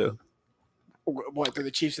referring to. What, they're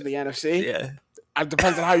the Chiefs of the NFC? Yeah. It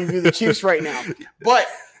depends on how you view the Chiefs right now. But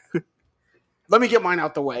let me get mine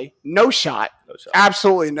out the way. No shot.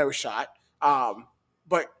 Absolutely no shot.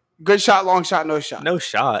 But good shot, long shot, no shot. No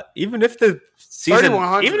shot. Even if the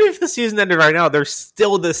season ended right now, they're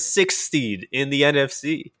still the 6th seed in the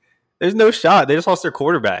NFC. There's no shot. They just lost their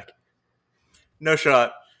quarterback. No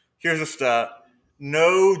shot. Here's a stat.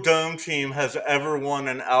 No dome team has ever won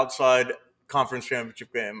an outside conference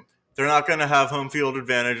championship game. They're not going to have home field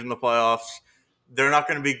advantage in the playoffs. They don't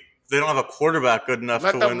have a quarterback good enough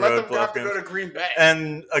to win road playoff games. Go to Green Bay.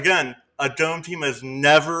 And again, a dome team has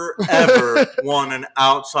never ever won an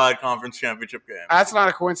outside conference championship game. That's not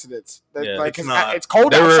a coincidence. It's not. It's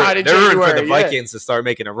cold outside in January. They're rooting for the Vikings to start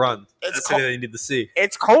making a run. That's what they need to see.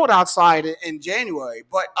 It's cold outside in January,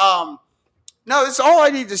 but no, it's all I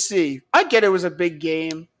need to see. I get it was a big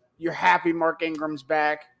game. You're happy Mark Ingram's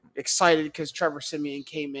back. Excited because Trevor Siemian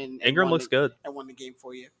came in. Ingram looks good and won the game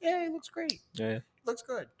for you. Yeah, he looks great. Yeah, looks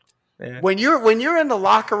good. Yeah. When you're in the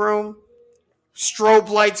locker room, strobe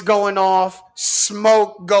lights going off,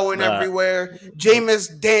 smoke going everywhere,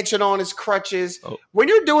 Jameis dancing on his crutches. Oh. When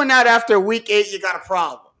you're doing that after week 8, you got a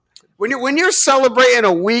problem. When you're celebrating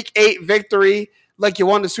a week 8 victory like you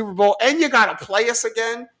won the Super Bowl, and you got to play us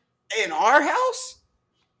again in our house?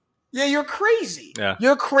 Yeah, you're crazy. Yeah.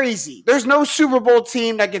 You're crazy. There's no Super Bowl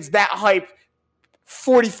team that gets that hype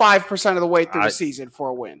 45% of the way through the season for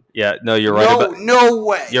a win. Yeah, no, you're right. No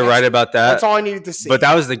way. You're right about that. That's all I needed to see. But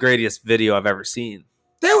that was the greatest video I've ever seen.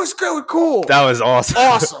 That was cool. That was awesome.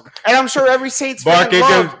 Awesome. And I'm sure every Saints fan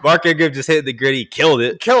loved. Mark Ingram just hit the gritty, killed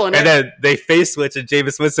it. Killing it. And then they face switch and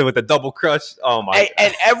Jameis Winston with a double crush. Oh, my God.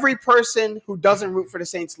 And every person who doesn't root for the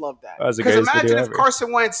Saints loved that. Because imagine if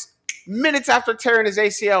Carson Wentz, minutes after tearing his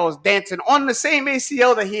ACL, was dancing on the same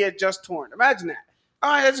ACL that he had just torn. Imagine that. All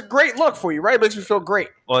right, that's a great look for you, right? It makes me feel great.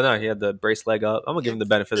 Well, no, he had the brace leg up. I'm going to give him the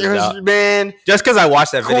benefit of the doubt. Man. Just because I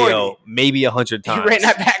watched that video maybe 100 times. He ran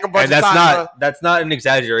that back a bunch of times. That's not an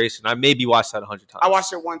exaggeration. I maybe watched that 100 times. I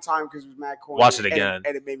watched it one time because it was mad corny. Watch it again.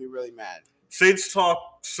 And it made me really mad. Saints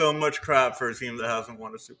talk so much crap for a team that hasn't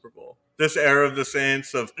won a Super Bowl. This era of the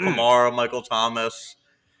Saints, of Kamara, Michael Thomas.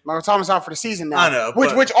 Michael Thomas out for the season now. I know.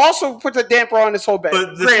 Which also puts a damper on this whole bet.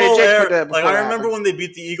 But this whole era, I remember when they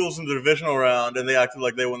beat the Eagles in the divisional round and they acted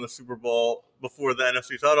like they won the Super Bowl before the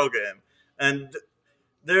NFC title game. And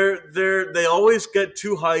they always get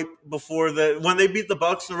too hyped before when they beat the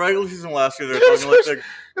Bucs in the regular season last year. They're talking like the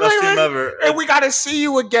best team ever. And we got to see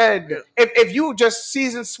you again. Yeah. If you just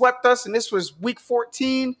season swept us and this was week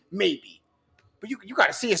 14, maybe. But you got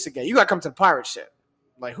to see us again. You got to come to the Pirate ship.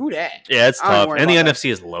 Like, who that? Yeah, it's tough. And the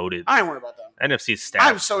NFC is loaded. I ain't worried about that. NFC's stacked.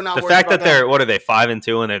 I'm so not worried about that. The fact that they're, what are they,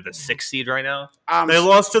 5-2 and they're the 6th seed right now? They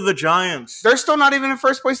lost to the Giants. They're still not even in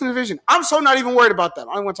first place in the division. I'm so not even worried about them.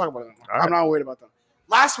 I don't want to talk about them. I'm not worried about them.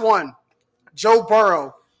 Last one, Joe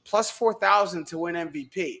Burrow, plus 4,000 to win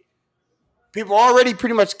MVP. People are already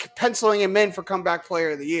pretty much penciling him in for comeback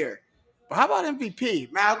player of the year. But how about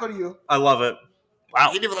MVP? Matt, I'll go to you. I love it. Wow.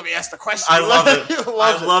 You didn't even let me ask the question. I love it.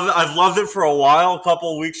 I've loved it for a while. A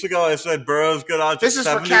couple of weeks ago, I said Burrow's good odds. This is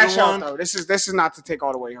for cash out, though. This is not to take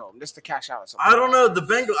all the way home. This is to cash out. I don't know. The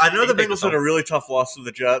Bengals. I know the Bengals had a really tough loss to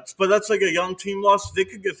the Jets, but that's like a young team loss. They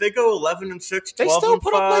could, if they go 11-6, 12-5. They still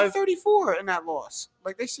put up like 34 in that loss.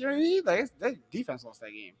 Like they defense lost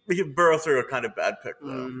that game. Burrow threw a kind of bad pick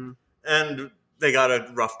though, and they got a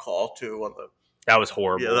rough call too on the. That was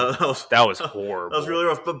horrible. Yeah, that was horrible. That was really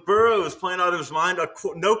rough. But Burrow is playing out of his mind.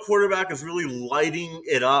 No quarterback is really lighting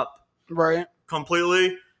it up, right?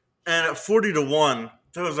 Completely. And at 40-1,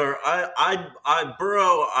 those are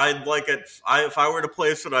Burrow. I'd like it. If I were to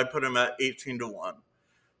place it, I'd put him at 18-1.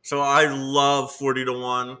 So I love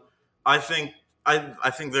 40-1. I think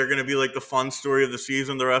they're going to be like the fun story of the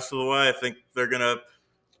season the rest of the way. I think they're going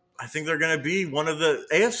to be one of the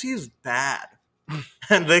AFC is bad.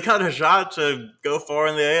 And they got a shot to go far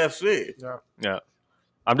in the AFC. Yeah.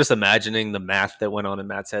 I'm just imagining the math that went on in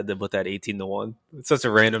Matt's head to put that 18-1. It's such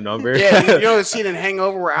a random number. Yeah, you know the scene in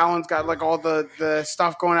Hangover where Alan's got like all the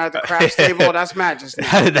stuff going out at the craps table? That's Matt just now.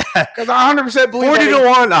 How did that? Because I 100% believe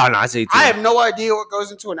 40-1? No, it's 18. I have no idea what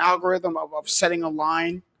goes into an algorithm of setting a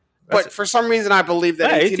line. But for some reason, I believe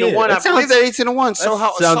that 18-1. I believe that 18-1 so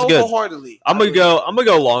wholeheartedly. I'm gonna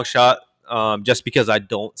go long shot. Just because I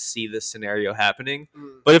don't see this scenario happening.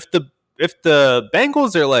 But if the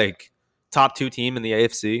Bengals are like top 2 team in the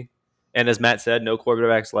AFC, and as Matt said, no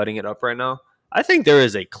quarterback's lighting it up right now, I think there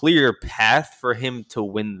is a clear path for him to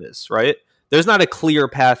win this, right? There's not a clear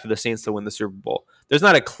path for the Saints to win the Super Bowl. There's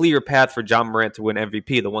not a clear path for John Morant to win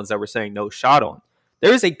MVP, the ones that we're saying no shot on.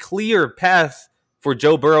 There is a clear path for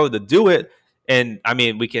Joe Burrow to do it. And, I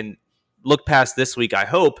mean, we can look past this week, I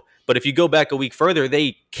hope. But if you go back a week further,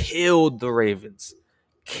 they killed the Ravens.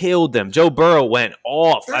 Killed them. Joe Burrow went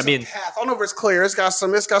off. There's a path. I don't know if it's clear. It's got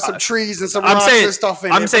some trees and some rocks and stuff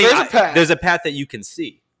in it. I'm saying there's a path that you can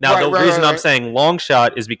see. Now, the reason I'm saying long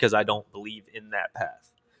shot is because I don't believe in that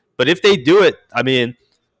path. But if they do it, I mean,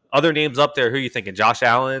 other names up there, who are you thinking? Josh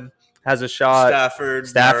Allen has a shot.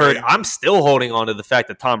 Stafford. Murray. I'm still holding on to the fact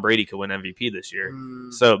that Tom Brady could win MVP this year.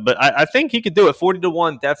 So, but I think he could do it.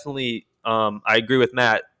 40-1, definitely. I agree with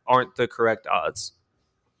Matt. Aren't the correct odds.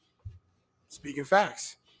 Speaking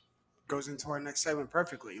facts. Goes into our next segment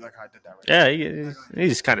perfectly. Like how I did that right he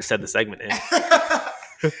just kind of said the segment in.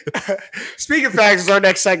 Speaking facts is our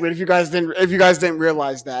next segment if you guys didn't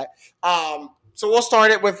realize that. So we'll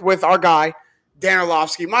start it with our guy, Dan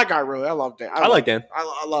Orlovsky. My guy, really. I love Dan. I like Dan.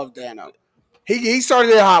 I love Dano. He started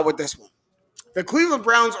it hot with this one. The Cleveland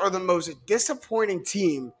Browns are the most disappointing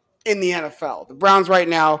team in the NFL. The Browns right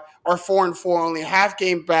now are 4-4, only half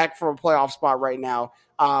game back for a playoff spot right now.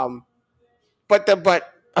 But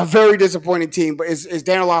a very disappointing team. But is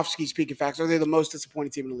Dan Orlovsky speaking facts? Are they the most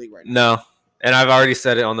disappointing team in the league right now? No. And I've already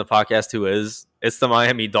said it on the podcast it's the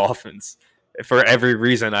Miami Dolphins for every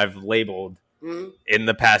reason I've labeled in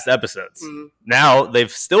the past episodes. Now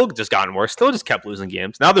they've still just gotten worse, still just kept losing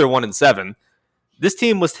games. Now they're 1-7. This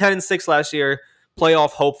team was 10-6 last year,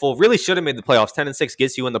 playoff hopeful, really should have made the playoffs. 10-6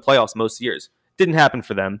 gets you in the playoffs most years. Didn't happen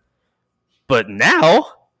for them. But now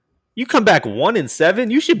you come back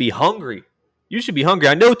 1-7, you should be hungry.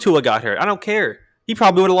 I know Tua got hurt. I don't care. He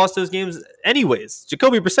probably would have lost those games anyways.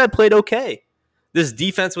 Jacoby Brissett played okay. This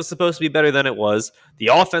defense was supposed to be better than it was. The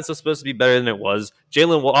offense was supposed to be better than it was.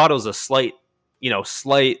 Jalen Waddle's a slight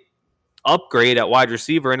upgrade at wide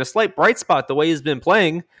receiver and a slight bright spot the way he's been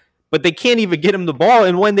playing, but they can't even get him the ball,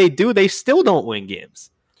 and when they do, they still don't win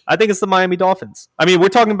games. I think it's the Miami Dolphins. I mean, we're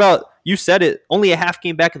talking about, you said it, only a half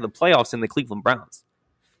game back in the playoffs in the Cleveland Browns.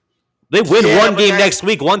 They win one game next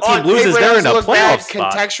week. One team loses. They're in a playoff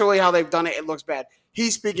spot. Contextually, how they've done it, it looks bad.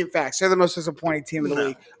 He's speaking facts. They're the most disappointing team in the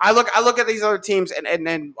league. I look at these other teams, and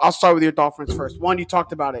then I'll start with your Dolphins first. One, you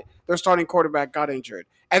talked about it. Their starting quarterback got injured.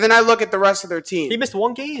 And then I look at the rest of their team. He missed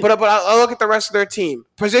one game. But I look at the rest of their team.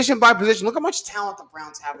 Position by position, look how much talent the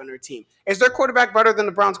Browns have in their team. Is their quarterback better than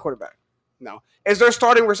the Browns quarterback? No. Are their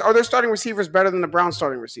starting receivers better than the Browns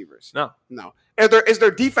starting receivers? No. Is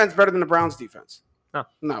their defense better than the Browns defense?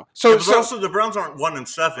 No. So also the Browns aren't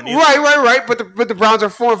 1-7 either. Right. But the Browns are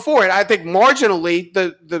 4-4, and I think marginally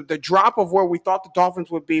the drop of where we thought the Dolphins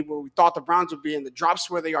would be, where we thought the Browns would be, and the drops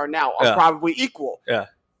where they are now are probably equal. Yeah.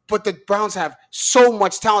 But the Browns have so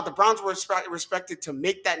much talent. The Browns were respected to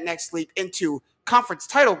make that next leap into conference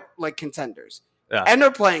title contenders, and they're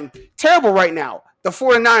playing terrible right now. The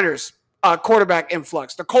 49ers. Quarterback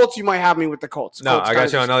influx. The Colts, you might have me with the Colts. I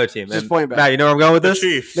got you on another team. Just playing back. Matt, you know where I'm going with this? The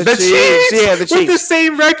Chiefs. The Chiefs. Yeah, the Chiefs. With the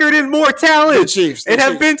same record and more talent. The Chiefs. And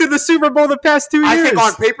have been to the Super Bowl the past 2 years. I think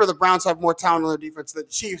on paper the Browns have more talent on their defense than the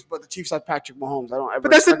Chiefs, but the Chiefs have Patrick Mahomes.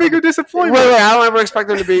 But that's a bigger disappointment. Wait, I don't ever expect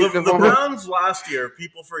them to be the Browns last year,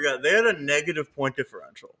 people forget, they had a negative point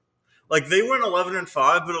differential. They went 11-5,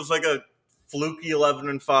 but it was like a fluky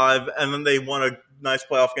 11-5, and then they won a nice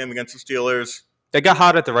playoff game against the Steelers. They got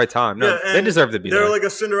hot at the right time. No, they deserve to be there. They're like a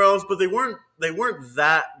Cinderella's, but they weren't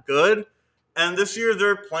that good. And this year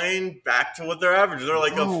they're playing back to what they're average. They're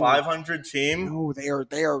like a 500 team. No, they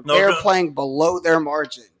are playing below their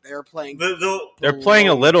margin. They're playing. They're playing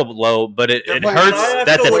a little low, but it hurts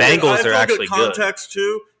that the Bengals are actually good. Context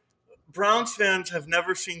too. Browns fans have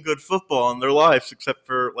never seen good football in their lives except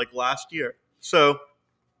for last year. So.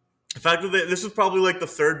 The fact that this is probably the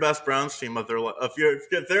third best Browns team of their life.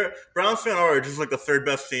 If they're Browns fan our age, is the third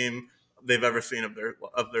best team they've ever seen of their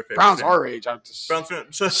favorite Browns team. Our age. I'm just Browns fan,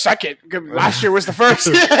 second. Last year was the first.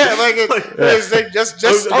 They just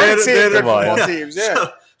started seeing good football teams.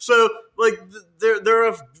 Yeah. So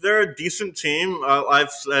they're a decent team. I've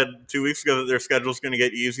said 2 weeks ago that their schedule is going to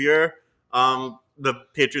get easier. The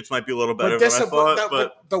Patriots might be a little better than I thought.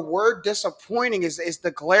 But the word disappointing is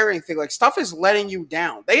the glaring thing. Stuff is letting you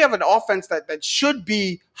down. They have an offense that should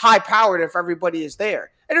be high-powered if everybody is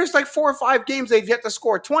there. And there's 4 or 5 games they've yet to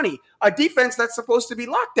score 20. A defense that's supposed to be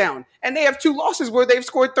locked down. And they have 2 losses where they've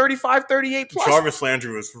scored 35, 38 plus. Jarvis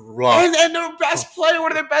Landry was rough. And their best player,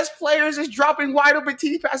 one of their best players, is dropping wide open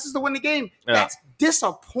TD passes to win the game. Yeah. That's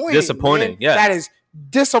disappointing. Yeah. That is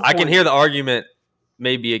disappointing. I can hear the argument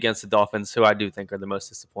maybe against the Dolphins, who I do think are the most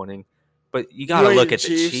disappointing. But you got to look at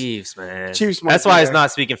the Chiefs, man. That's why he's not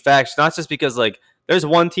speaking facts. Not just because, there's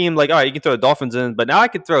one team, all right, you can throw the Dolphins in, but now I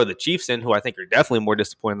can throw the Chiefs in, who I think are definitely more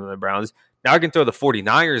disappointing than the Browns. Now I can throw the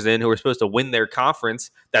 49ers in, who are supposed to win their conference,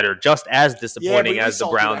 that are just as disappointing as the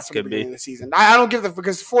Browns could be. The season. I don't give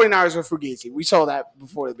because the 49ers are fugazi. We saw that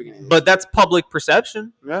before the beginning. But that's public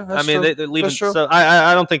perception. Yeah, that's true. They're leaving. That's true. So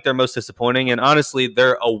I don't think they're most disappointing. And honestly,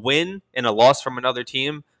 they're a win and a loss from another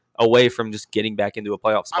team away from just getting back into a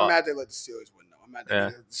playoff spot. I'm mad they let the Steelers win, though. I'm mad they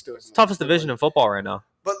let the Steelers win. It's the toughest division in football right now.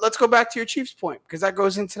 But let's go back to your Chiefs point, because that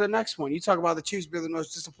goes into the next one. You talk about the Chiefs being the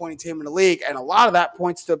most disappointing team in the league, and a lot of that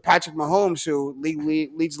points to Patrick Mahomes, who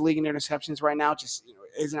leads the league in interceptions right now, just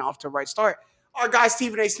isn't off to a right start. Our guy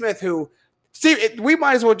Stephen A. Smith, we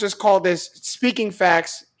might as well just call this Speaking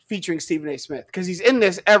Facts featuring Stephen A. Smith, because he's in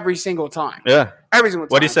this every single time. Yeah. Every single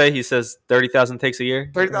time. What do you say? He says 30,000 takes a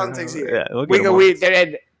year? 30,000 takes a year. Yeah, we'll we only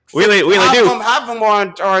do. Half of them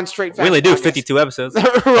are on straight facts. We only do 52 episodes.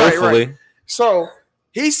 Right. So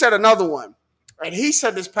he said another one, and he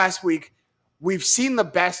said this past week, we've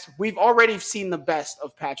already seen the best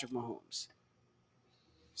of Patrick Mahomes.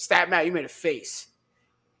 Stat Matt, you made a face.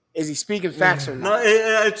 Is he speaking facts or not? No,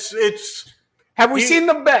 it's. Have we seen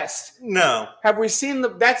the best? No. Have we seen the?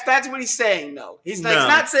 That's what he's saying. No, he's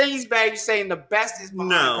not saying he's bad. He's saying the best is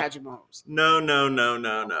behind Patrick Mahomes. No.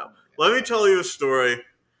 Let me tell you a story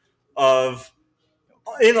of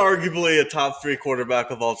inarguably a top 3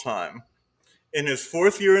 quarterback of all time. In his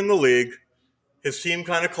 4th year in the league, his team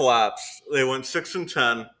kind of collapsed. They went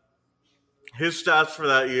 6-10. His stats for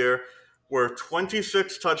that year were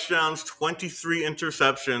 26 touchdowns, 23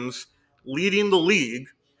 interceptions, leading the league,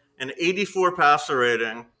 an 84 passer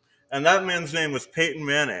rating. And that man's name was Peyton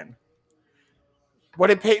Manning. What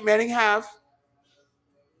did Peyton Manning have?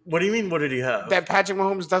 What do you mean, what did he have? That Patrick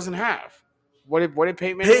Mahomes doesn't have. What did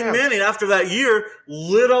Peyton Manning have? Peyton Manning, after that year,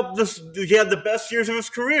 lit up this. He had the best years of his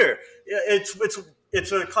career.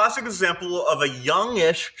 It's a classic example of a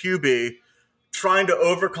youngish QB trying to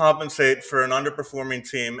overcompensate for an underperforming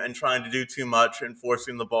team and trying to do too much and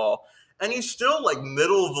forcing the ball. And he's still like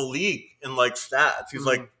middle of the league in like stats. He's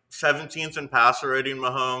like 17th in passer rating,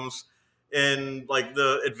 Mahomes. In like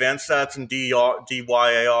the advanced stats and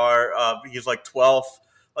DYAR, he's like 12th.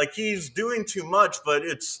 Like he's doing too much, but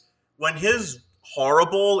it's when his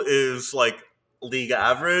horrible is like league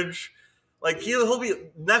average, like he'll be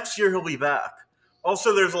next year he'll be back.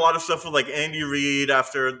 Also, there's a lot of stuff with like Andy Reid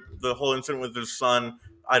after the whole incident with his son.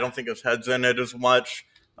 I don't think his head's in it as much.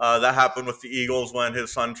 That happened with the Eagles when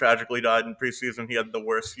his son tragically died in preseason. He had the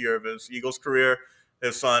worst year of his Eagles career.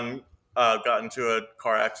 His son got into a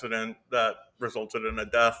car accident that resulted in a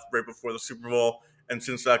death right before the Super Bowl. And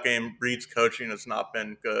since that game, Reid's coaching has not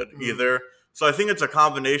been good either. So I think it's a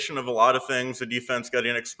combination of a lot of things. The defense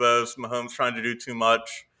getting exposed, Mahomes trying to do too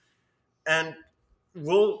much. And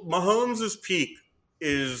Mahomes' peak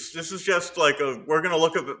is just like we're going to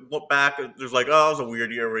look back. There's like, oh, it was a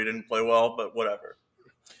weird year where he didn't play well, but whatever.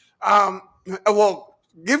 Well,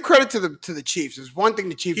 give credit to the Chiefs. There's one thing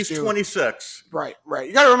the Chiefs do. He's 26. Right.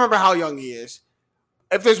 You got to remember how young he is.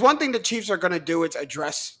 If there's one thing the Chiefs are going to do, it's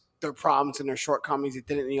address their problems and their shortcomings. They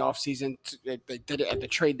did it in the offseason. They did it at the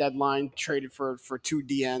trade deadline, traded for 2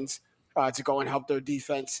 DNs to go and help their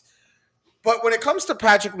defense. But when it comes to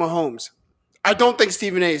Patrick Mahomes, I don't think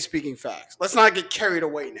Stephen A. is speaking facts. Let's not get carried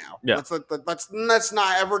away now. Yeah. Let's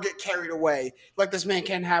not ever get carried away. Like this man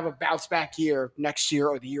can have a bounce back year next year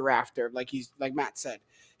or the year after, like Matt said.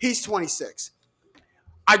 He's 26.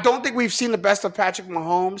 I don't think we've seen the best of Patrick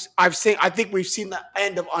Mahomes. I think we've seen the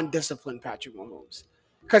end of undisciplined Patrick Mahomes.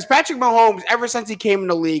 Because Patrick Mahomes, ever since he came in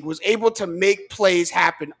the league, was able to make plays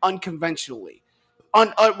happen unconventionally,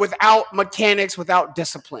 without mechanics, without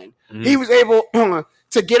discipline. Mm-hmm. He was able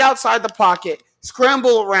to get outside the pocket,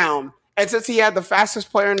 scramble around, and since he had the fastest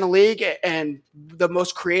player in the league and the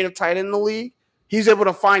most creative tight end in the league, he was able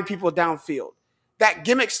to find people downfield. That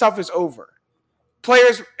gimmick stuff is over.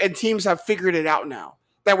 Players and teams have figured it out now.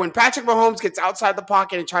 That when Patrick Mahomes gets outside the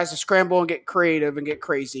pocket and tries to scramble and get creative and get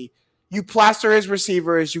crazy, you plaster his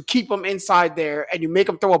receivers, you keep him inside there, and you make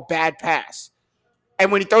him throw a bad pass.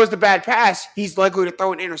 And when he throws the bad pass, he's likely to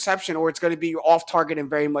throw an interception or it's going to be off target and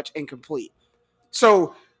very much incomplete.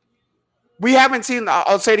 So we haven't seen,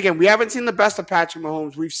 I'll say it again, we haven't seen the best of Patrick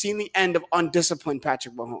Mahomes. We've seen the end of undisciplined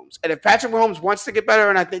Patrick Mahomes. And if Patrick Mahomes wants to get better,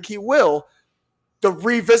 and I think he will, the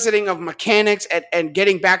revisiting of mechanics and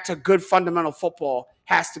getting back to good fundamental football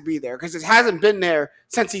has to be there because it hasn't been there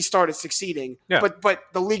since he started succeeding. Yeah. But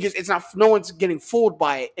the league it's not, no one's getting fooled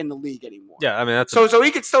by it in the league anymore. Yeah, I mean that's so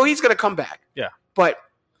he's going to come back. Yeah, but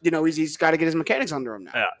he's got to get his mechanics under him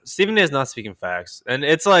now. Yeah, Stephen A. is not speaking facts, and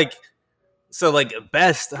it's like. So, like,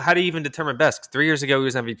 best, how do you even determine best? 3 years ago, he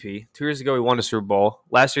was MVP. 2 years ago, he won a Super Bowl.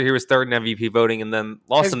 Last year, he was third in MVP voting and then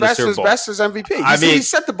lost in the Super Bowl. His best is MVP. He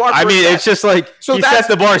set the bar. It's just like he set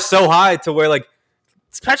the bar so high to where, like,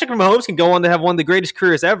 Patrick Mahomes can go on to have one of the greatest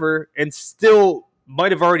careers ever and still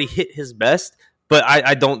might have already hit his best. But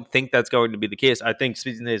I don't think that's going to be the case. I think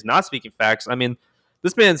Stephen A. is not speaking facts. I mean,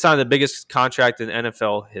 this man signed the biggest contract in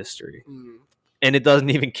NFL history. And it doesn't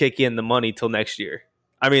even kick in the money till next year.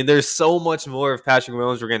 I mean, there's so much more of Patrick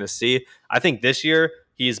Mahomes we're going to see. I think this year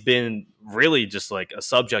he's been really just like a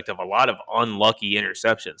subject of a lot of unlucky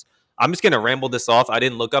interceptions. I'm just going to ramble this off. I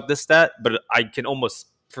didn't look up this stat, but I can almost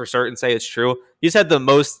for certain say it's true. He's had the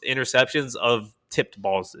most interceptions of tipped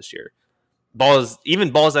balls this year.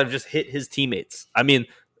 Even balls that have just hit his teammates. I mean,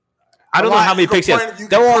 I don't know how many picks he has.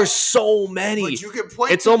 There are so many. But you can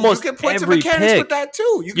point it's almost you can point every to mechanics pick. With that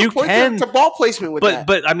too. You can point to ball placement with that.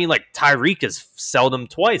 But I mean, like Tyreek has seldom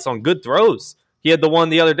twice on good throws. He had the one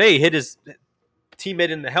the other day. He hit his teammate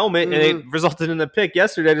in the helmet, and it resulted in a pick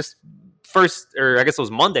yesterday. Just I guess it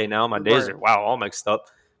was Monday now. My days are all mixed up.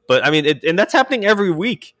 But I mean, and that's happening every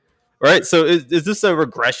week, right? So is this a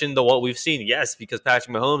regression to what we've seen? Yes, because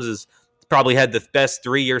Patrick Mahomes has probably had the best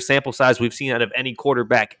 3-year sample size we've seen out of any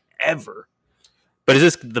quarterback ever. But is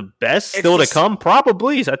this the best still to come?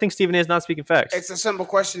 Probably. I think Stephen A is not speaking facts. It's a simple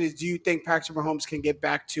question: do you think Patrick Mahomes can get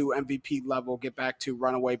back to MVP level, get back to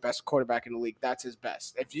runaway best quarterback in the league? That's his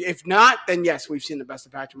best. If not, then yes, we've seen the best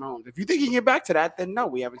of Patrick Mahomes. If you think he can get back to that, then no,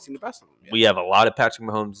 we haven't seen the best of him yet. We have a lot of Patrick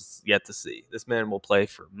Mahomes yet to see. This man will play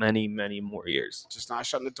for many, many more years. Just not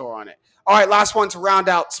shutting the door on it. All right, last one to round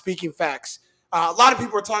out speaking facts. A lot of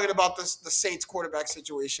people are talking about the Saints quarterback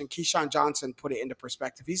situation. Keyshawn Johnson put it into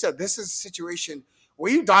perspective. He said this is a situation where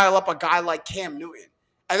you dial up a guy like Cam Newton.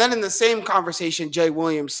 And then in the same conversation, Jay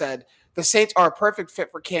Williams said the Saints are a perfect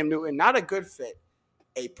fit for Cam Newton, not a good fit,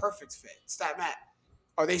 a perfect fit. Stat Matt,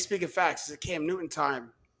 are they speaking facts? Is it Cam Newton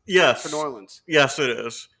time for New Orleans? Yes, it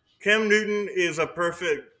is. Cam Newton is a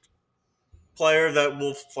perfect player that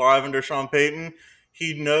will thrive under Sean Payton.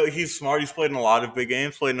 He's smart. He's played in a lot of big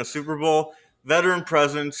games, played in a Super Bowl. Veteran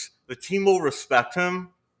presence. The team will respect him.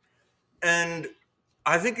 And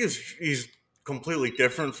I think he's completely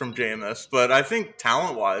different from Jameis, but I think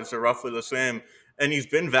talent-wise they're roughly the same. And he's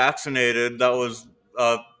been vaccinated. That was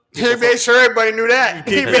he made sure everybody knew that.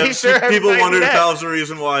 People wondered if that was the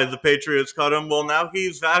reason why the Patriots cut him. Well, now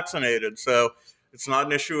he's vaccinated, so it's not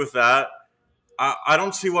an issue with that. I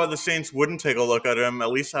don't see why the Saints wouldn't take a look at him, at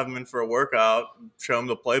least have him in for a workout, show him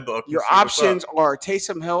the playbook. Your options are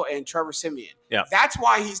Taysom Hill and Trevor Siemian. Yeah, that's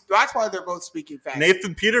why they're both speaking facts.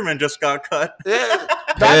 Nathan Peterman just got cut. Yeah,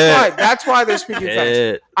 that's why they're speaking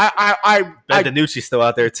facts. Ben DiNucci's still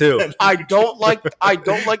out there too. I don't like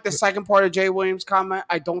the second part of Jay Williams' comment.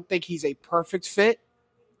 I don't think he's a perfect fit.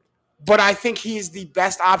 But I think he's the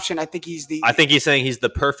best option. I think he's saying he's the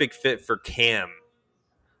perfect fit for Cam.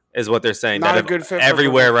 Is what they're saying. Not a good fit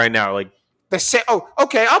everywhere right now. Like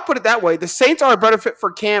okay, I'll put it that way. The Saints are a better fit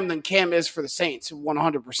for Cam than Cam is for the Saints,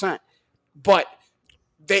 100%. But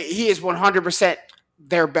he is 100%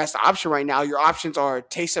 their best option right now. Your options are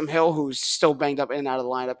Taysom Hill, who's still banged up in and out of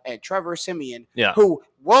the lineup, and Trevor Siemian, who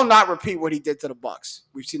will not repeat what he did to the Bucs.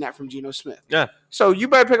 We've seen that from Geno Smith. Yeah. So you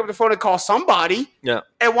better pick up the phone and call somebody. Yeah.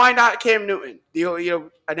 And why not Cam Newton?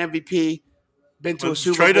 An MVP. Been to a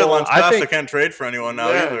Super Bowl. Trade deadline's passed. I can't trade for anyone now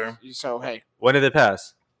either. So, hey. When did it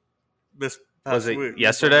pass? This past week.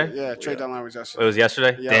 Yesterday? Yeah, trade deadline was yesterday. It was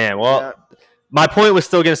yesterday? Yeah. Damn. Well, my point was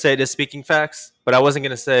still going to say it is speaking facts, but I wasn't going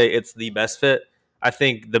to say it's the best fit. I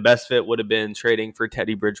think the best fit would have been trading for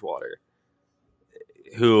Teddy Bridgewater,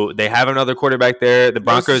 who they have another quarterback there. The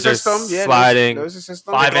Broncos are sliding.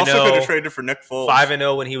 5-0. Also could have traded for Nick Foles.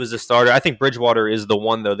 5-0 when he was a starter. I think Bridgewater is the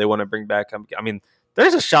one, though, they want to bring back. I mean,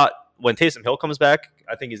 there's a shot when Taysom Hill comes back.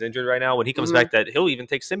 I think he's injured right now. When he comes back, that he'll even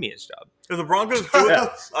take Simeon's job. If the Broncos do it,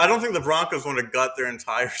 I don't think the Broncos want to gut their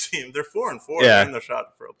entire team. They're 4-4. They're in the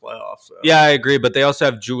shot for a playoff. So. Yeah, I agree. But they also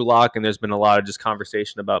have Drew Lock, and there's been a lot of just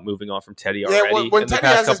conversation about moving on from Teddy already. Yeah, when Teddy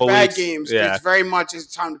has his bad games, it's very much it's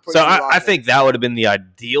time to put. So I think that would have been the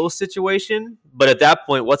ideal situation. But at that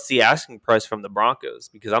point, what's the asking price from the Broncos?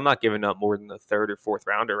 Because I'm not giving up more than the third or fourth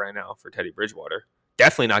rounder right now for Teddy Bridgewater.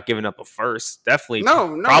 Definitely not giving up a first. Definitely,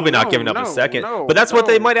 probably not giving up a second. But that's what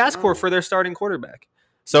they might ask for their starting quarterback.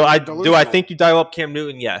 So I think you dial up Cam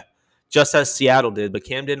Newton? Yeah, just as Seattle did. But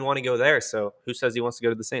Cam didn't want to go there. So who says he wants to go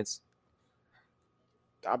to the Saints?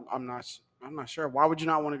 I'm not sure. Why would you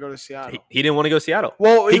not want to go to Seattle? He didn't want to go to Seattle.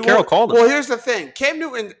 Well, Pete Carroll called him. Well, here's the thing. Cam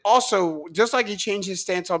Newton also, just like he changed his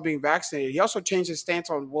stance on being vaccinated, he also changed his stance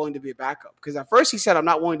on willing to be a backup. Because at first he said, "I'm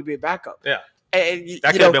not willing to be a backup." Yeah. And,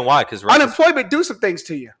 that could have been why. Because unemployment do some things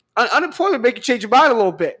to you. Unemployment make you change your mind a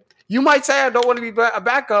little bit. You might say, "I don't want to be a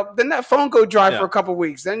backup." Then that phone go dry for a couple of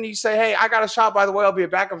weeks. Then you say, "Hey, I got a shot. By the way, I'll be a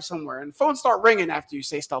backup somewhere." And phones start ringing after you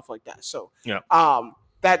say stuff like that. So,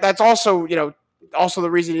 that's also also the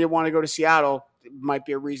reason you didn't want to go to Seattle. It might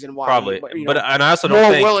be a reason why. Probably, but I also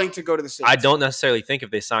don't think willing to go to the Saints. I don't necessarily think if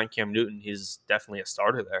they sign Cam Newton, he's definitely a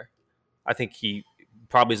starter there. I think he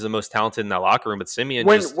probably is the most talented in that locker room. But Simeon,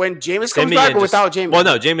 when Jameis comes back or without Jameis? Well,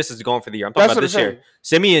 no, Jameis is going for the year. I'm talking about this year.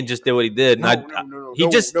 Simeon just did what he did. No. He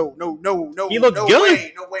looked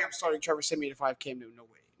good. No way I'm starting Trevor Siemian if I have Cam Newton. No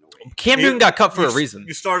way. Cam Newton got cut for a reason.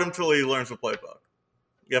 You start him until he learns the playbook.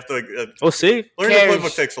 You have to. We'll see. Learning the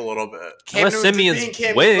playbook takes a little bit. Unless Simeon's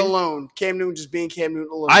winning. Cam Newton just being Cam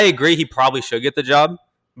Newton alone. I agree. He probably should get the job.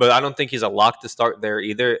 But I don't think he's a lock to start there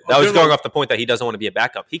either. That was going off the point that he doesn't want to be a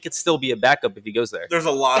backup. He could still be a backup if he goes there. There's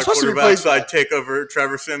a lot of quarterbacks I'd take over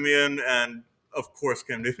Trevor Siemian and, of course,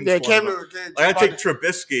 Cam Newton. Yeah, Cam Newton. I'd take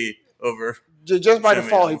Trubisky over just by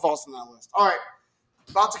default, he falls on that list. All right.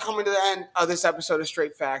 About to come into the end of this episode of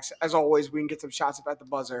Straight Facts. As always, we can get some shots up at the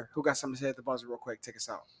buzzer. Who got something to say at the buzzer real quick? Take us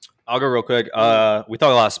out. I'll go real quick. We talk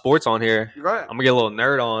a lot of sports on here. Go ahead. I'm going to get a little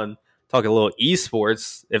nerd on. Talk a little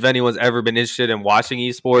esports. If anyone's ever been interested in watching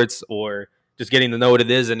esports or just getting to know what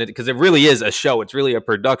it is, and because it really is a show. It's really a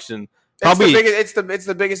production. Probably it's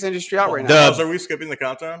the biggest industry out right now. Are we skipping the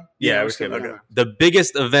countdown? Yeah, we're skipping. Okay. The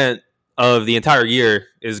biggest event of the entire year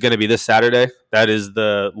is going to be this Saturday. That is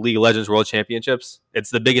the League of Legends World Championships.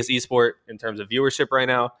 It's the biggest esport in terms of viewership right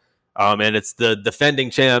now, and it's the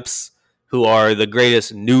defending champs who are the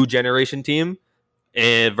greatest new generation team,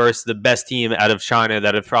 and versus the best team out of China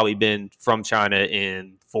that have probably been from China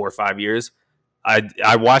in 4 or 5 years.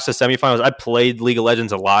 I watched the semifinals. I played League of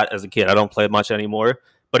Legends a lot as a kid. I don't play it much anymore,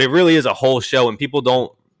 but it really is a whole show, and people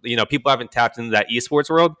haven't tapped into that esports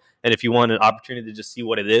world. And if you want an opportunity to just see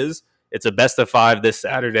what it is, it's a best of 5 this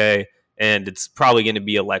Saturday, and it's probably going to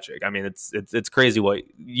be electric. I mean, it's crazy. What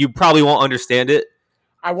you probably won't understand it.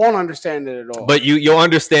 I won't understand it at all. But you'll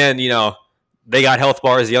understand. They got health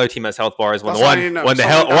bars. The other team has health bars. When one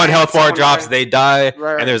health bar drops, they die,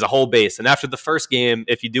 right. And there's a whole base. And after the first game,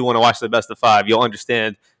 if you do want to watch the best of 5, you'll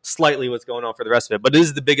understand slightly what's going on for the rest of it. But this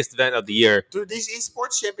is the biggest event of the year. Dude, these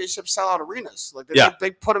esports championships sell out arenas.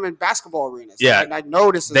 They put them in basketball arenas. Yeah, and I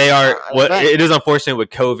noticed they are. It is unfortunate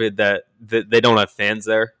with COVID that they don't have fans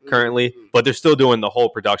there currently, but they're still doing the whole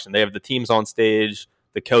production. They have the teams on stage.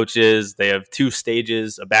 The coaches, they have 2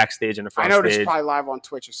 stages, a backstage and a front stage. I know it's probably live on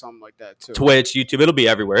Twitch or something like that too. Twitch, YouTube, it'll be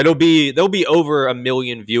everywhere. There'll be over 1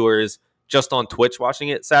 million viewers just on Twitch watching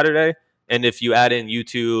it Saturday. And if you add in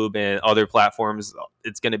YouTube and other platforms,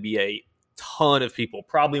 it's going to be a ton of people,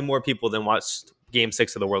 probably more people than watched Game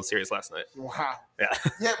 6 of the World Series last night. Wow. Yeah.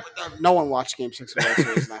 Yeah, but no one watched Game 6 of the World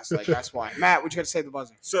Series last night. That's why. Matt, what you got to say to the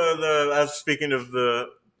buzzer? So, speaking of the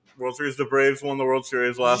World Series, the Braves won the World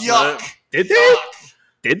Series last night. Did they?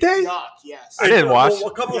 Did they? Yuck, yes. I didn't watch. Well,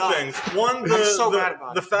 a couple of things. One,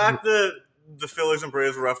 the fact that the Phillies and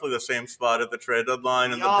Braves were roughly the same spot at the trade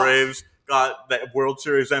deadline, and the Braves got the World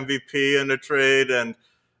Series MVP in the trade, and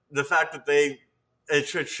the fact that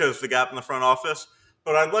it shows the gap in the front office.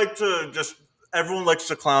 But I'd like to everyone likes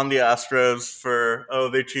to clown the Astros for,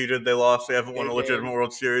 they cheated, they lost, they haven't won a legitimate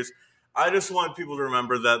World Series. I just want people to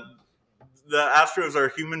remember that the Astros are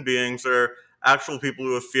human beings, they're actual people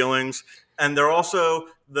who have feelings, and they're also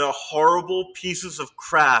the horrible pieces of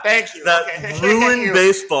crap that ruin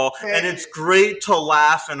baseball. And it's great to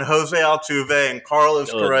laugh in Jose Altuve and Carlos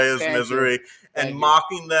Correa's misery. And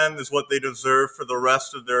mocking them is what they deserve for the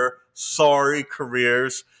rest of their sorry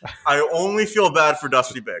careers. I only feel bad for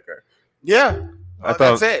Dusty Baker. Yeah.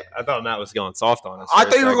 That's it. I thought Matt was going soft on us. I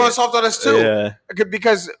thought you were going soft on us too. Yeah.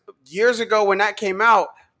 Because years ago when that came out,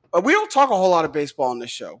 we don't talk a whole lot of baseball on this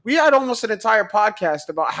show. We had almost an entire podcast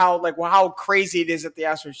about how crazy it is that the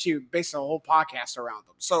Astros cheat, based on a whole podcast around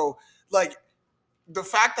them. So, the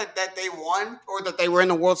fact that they won or that they were in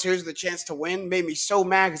the World Series with a chance to win made me so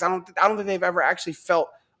mad because I don't think they've ever actually felt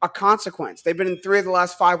a consequence. They've been in 3 of the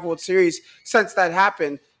last 5 World Series since that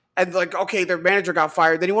happened. And their manager got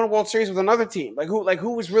fired. Then he won a World Series with another team.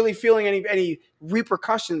 Who was really feeling any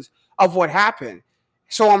repercussions of what happened?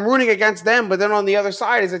 So I'm rooting against them, but then on the other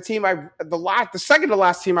side is a team the second to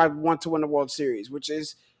last team I want to win the World Series, which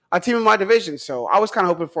is a team in my division. So I was kind of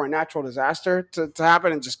hoping for a natural disaster to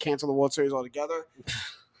happen and just cancel the World Series altogether.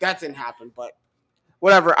 That didn't happen, but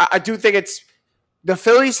whatever. I do think it's the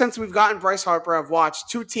Phillies, since we've gotten Bryce Harper, I've watched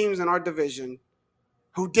 2 teams in our division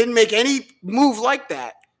who didn't make any move like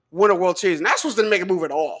that win a World Series. And Nationals didn't make a move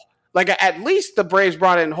at all. At least the Braves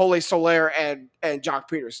brought in Jose Soler and Jock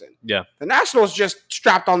Peterson. Yeah. The Nationals just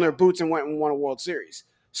strapped on their boots and went and won a World Series.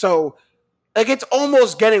 So, it's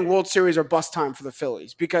almost getting World Series or bust time for the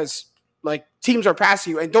Phillies because, teams are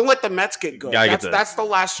passing you. And don't let the Mets get good. That's the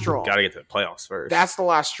last straw. Got to get to the playoffs first. That's the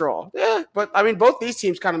last straw. Yeah, but, both these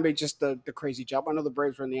teams kind of made just the crazy jump. I know the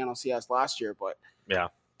Braves were in the NLCS last year, but yeah,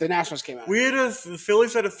 the Nationals came out. The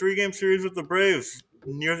Phillies had a 3-game series with the Braves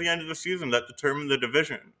near the end of the season that determined the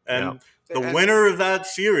division. And the winner of that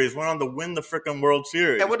series went on to win the freaking World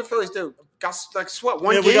Series. Yeah, what did the Phillies do? Got swept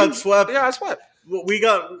one game? We got swept. Yeah, I swept.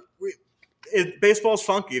 Baseball's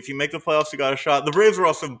funky. If you make the playoffs, you got a shot. The Braves were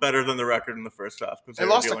also better than the record in the first half. They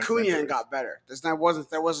lost Acuna and got better. That wasn't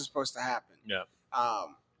supposed to happen. Yeah.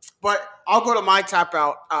 But I'll go to my tap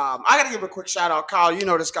out. I got to give a quick shout out. Kyle, you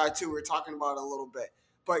know this guy too. We were talking about it a little bit.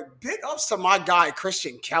 But big ups to my guy,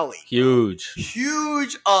 Christian Kelly.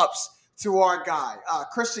 Huge ups to our guy.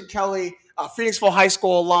 Christian Kelly, Phoenixville High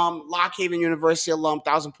School alum, Lock Haven University alum,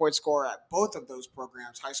 1,000-point scorer at both of those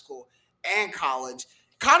programs, high school and college.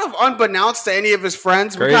 Kind of unbeknownst to any of his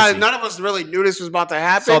friends. None of us really knew this was about to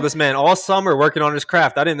happen. Saw this man all summer working on his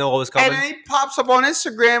craft. I didn't know what was coming. And then he pops up on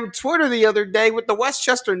Instagram, Twitter the other day with the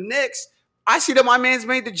Westchester Knicks. I see that my man's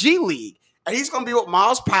made the G League. And he's going to be with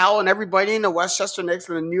Miles Powell and everybody in the Westchester Knicks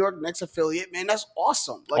and the New York Knicks affiliate. Man, that's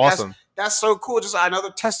awesome. Awesome. That's so cool. Just another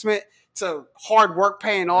testament to hard work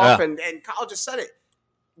paying off. And Kyle just said it.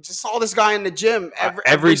 Just saw this guy in the gym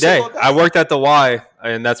every day. I worked at the Y,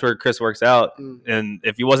 and that's where Chris works out. And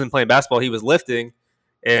if he wasn't playing basketball, he was lifting.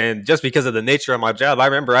 And just because of the nature of my job, I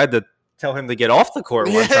remember I had to tell him to get off the court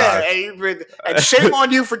one time. And shame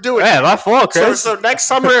on you for doing that. Yeah, my fault, Chris. So next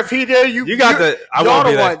summer, if he did, y'all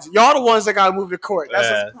the ones that got to move the court.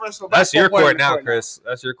 That's your court now, Chris.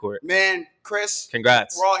 That's your court. Man, Chris.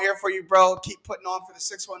 Congrats. We're all here for you, bro. Keep putting on for the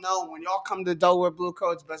 610. When y'all come to Delaware Blue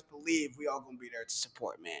Coats, best believe we all going to be there to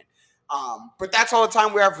support, man. But that's all the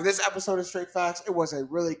time we have for this episode of Straight Facts. It was a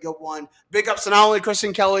really good one. Big ups to not only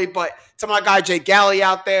Christian Kelly, but to my guy Jay Galley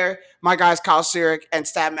out there, my guys Kyle Sirik and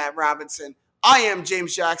Stab Matt Robinson. I am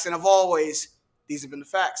James Jackson. Of always, these have been the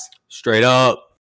facts. Straight up.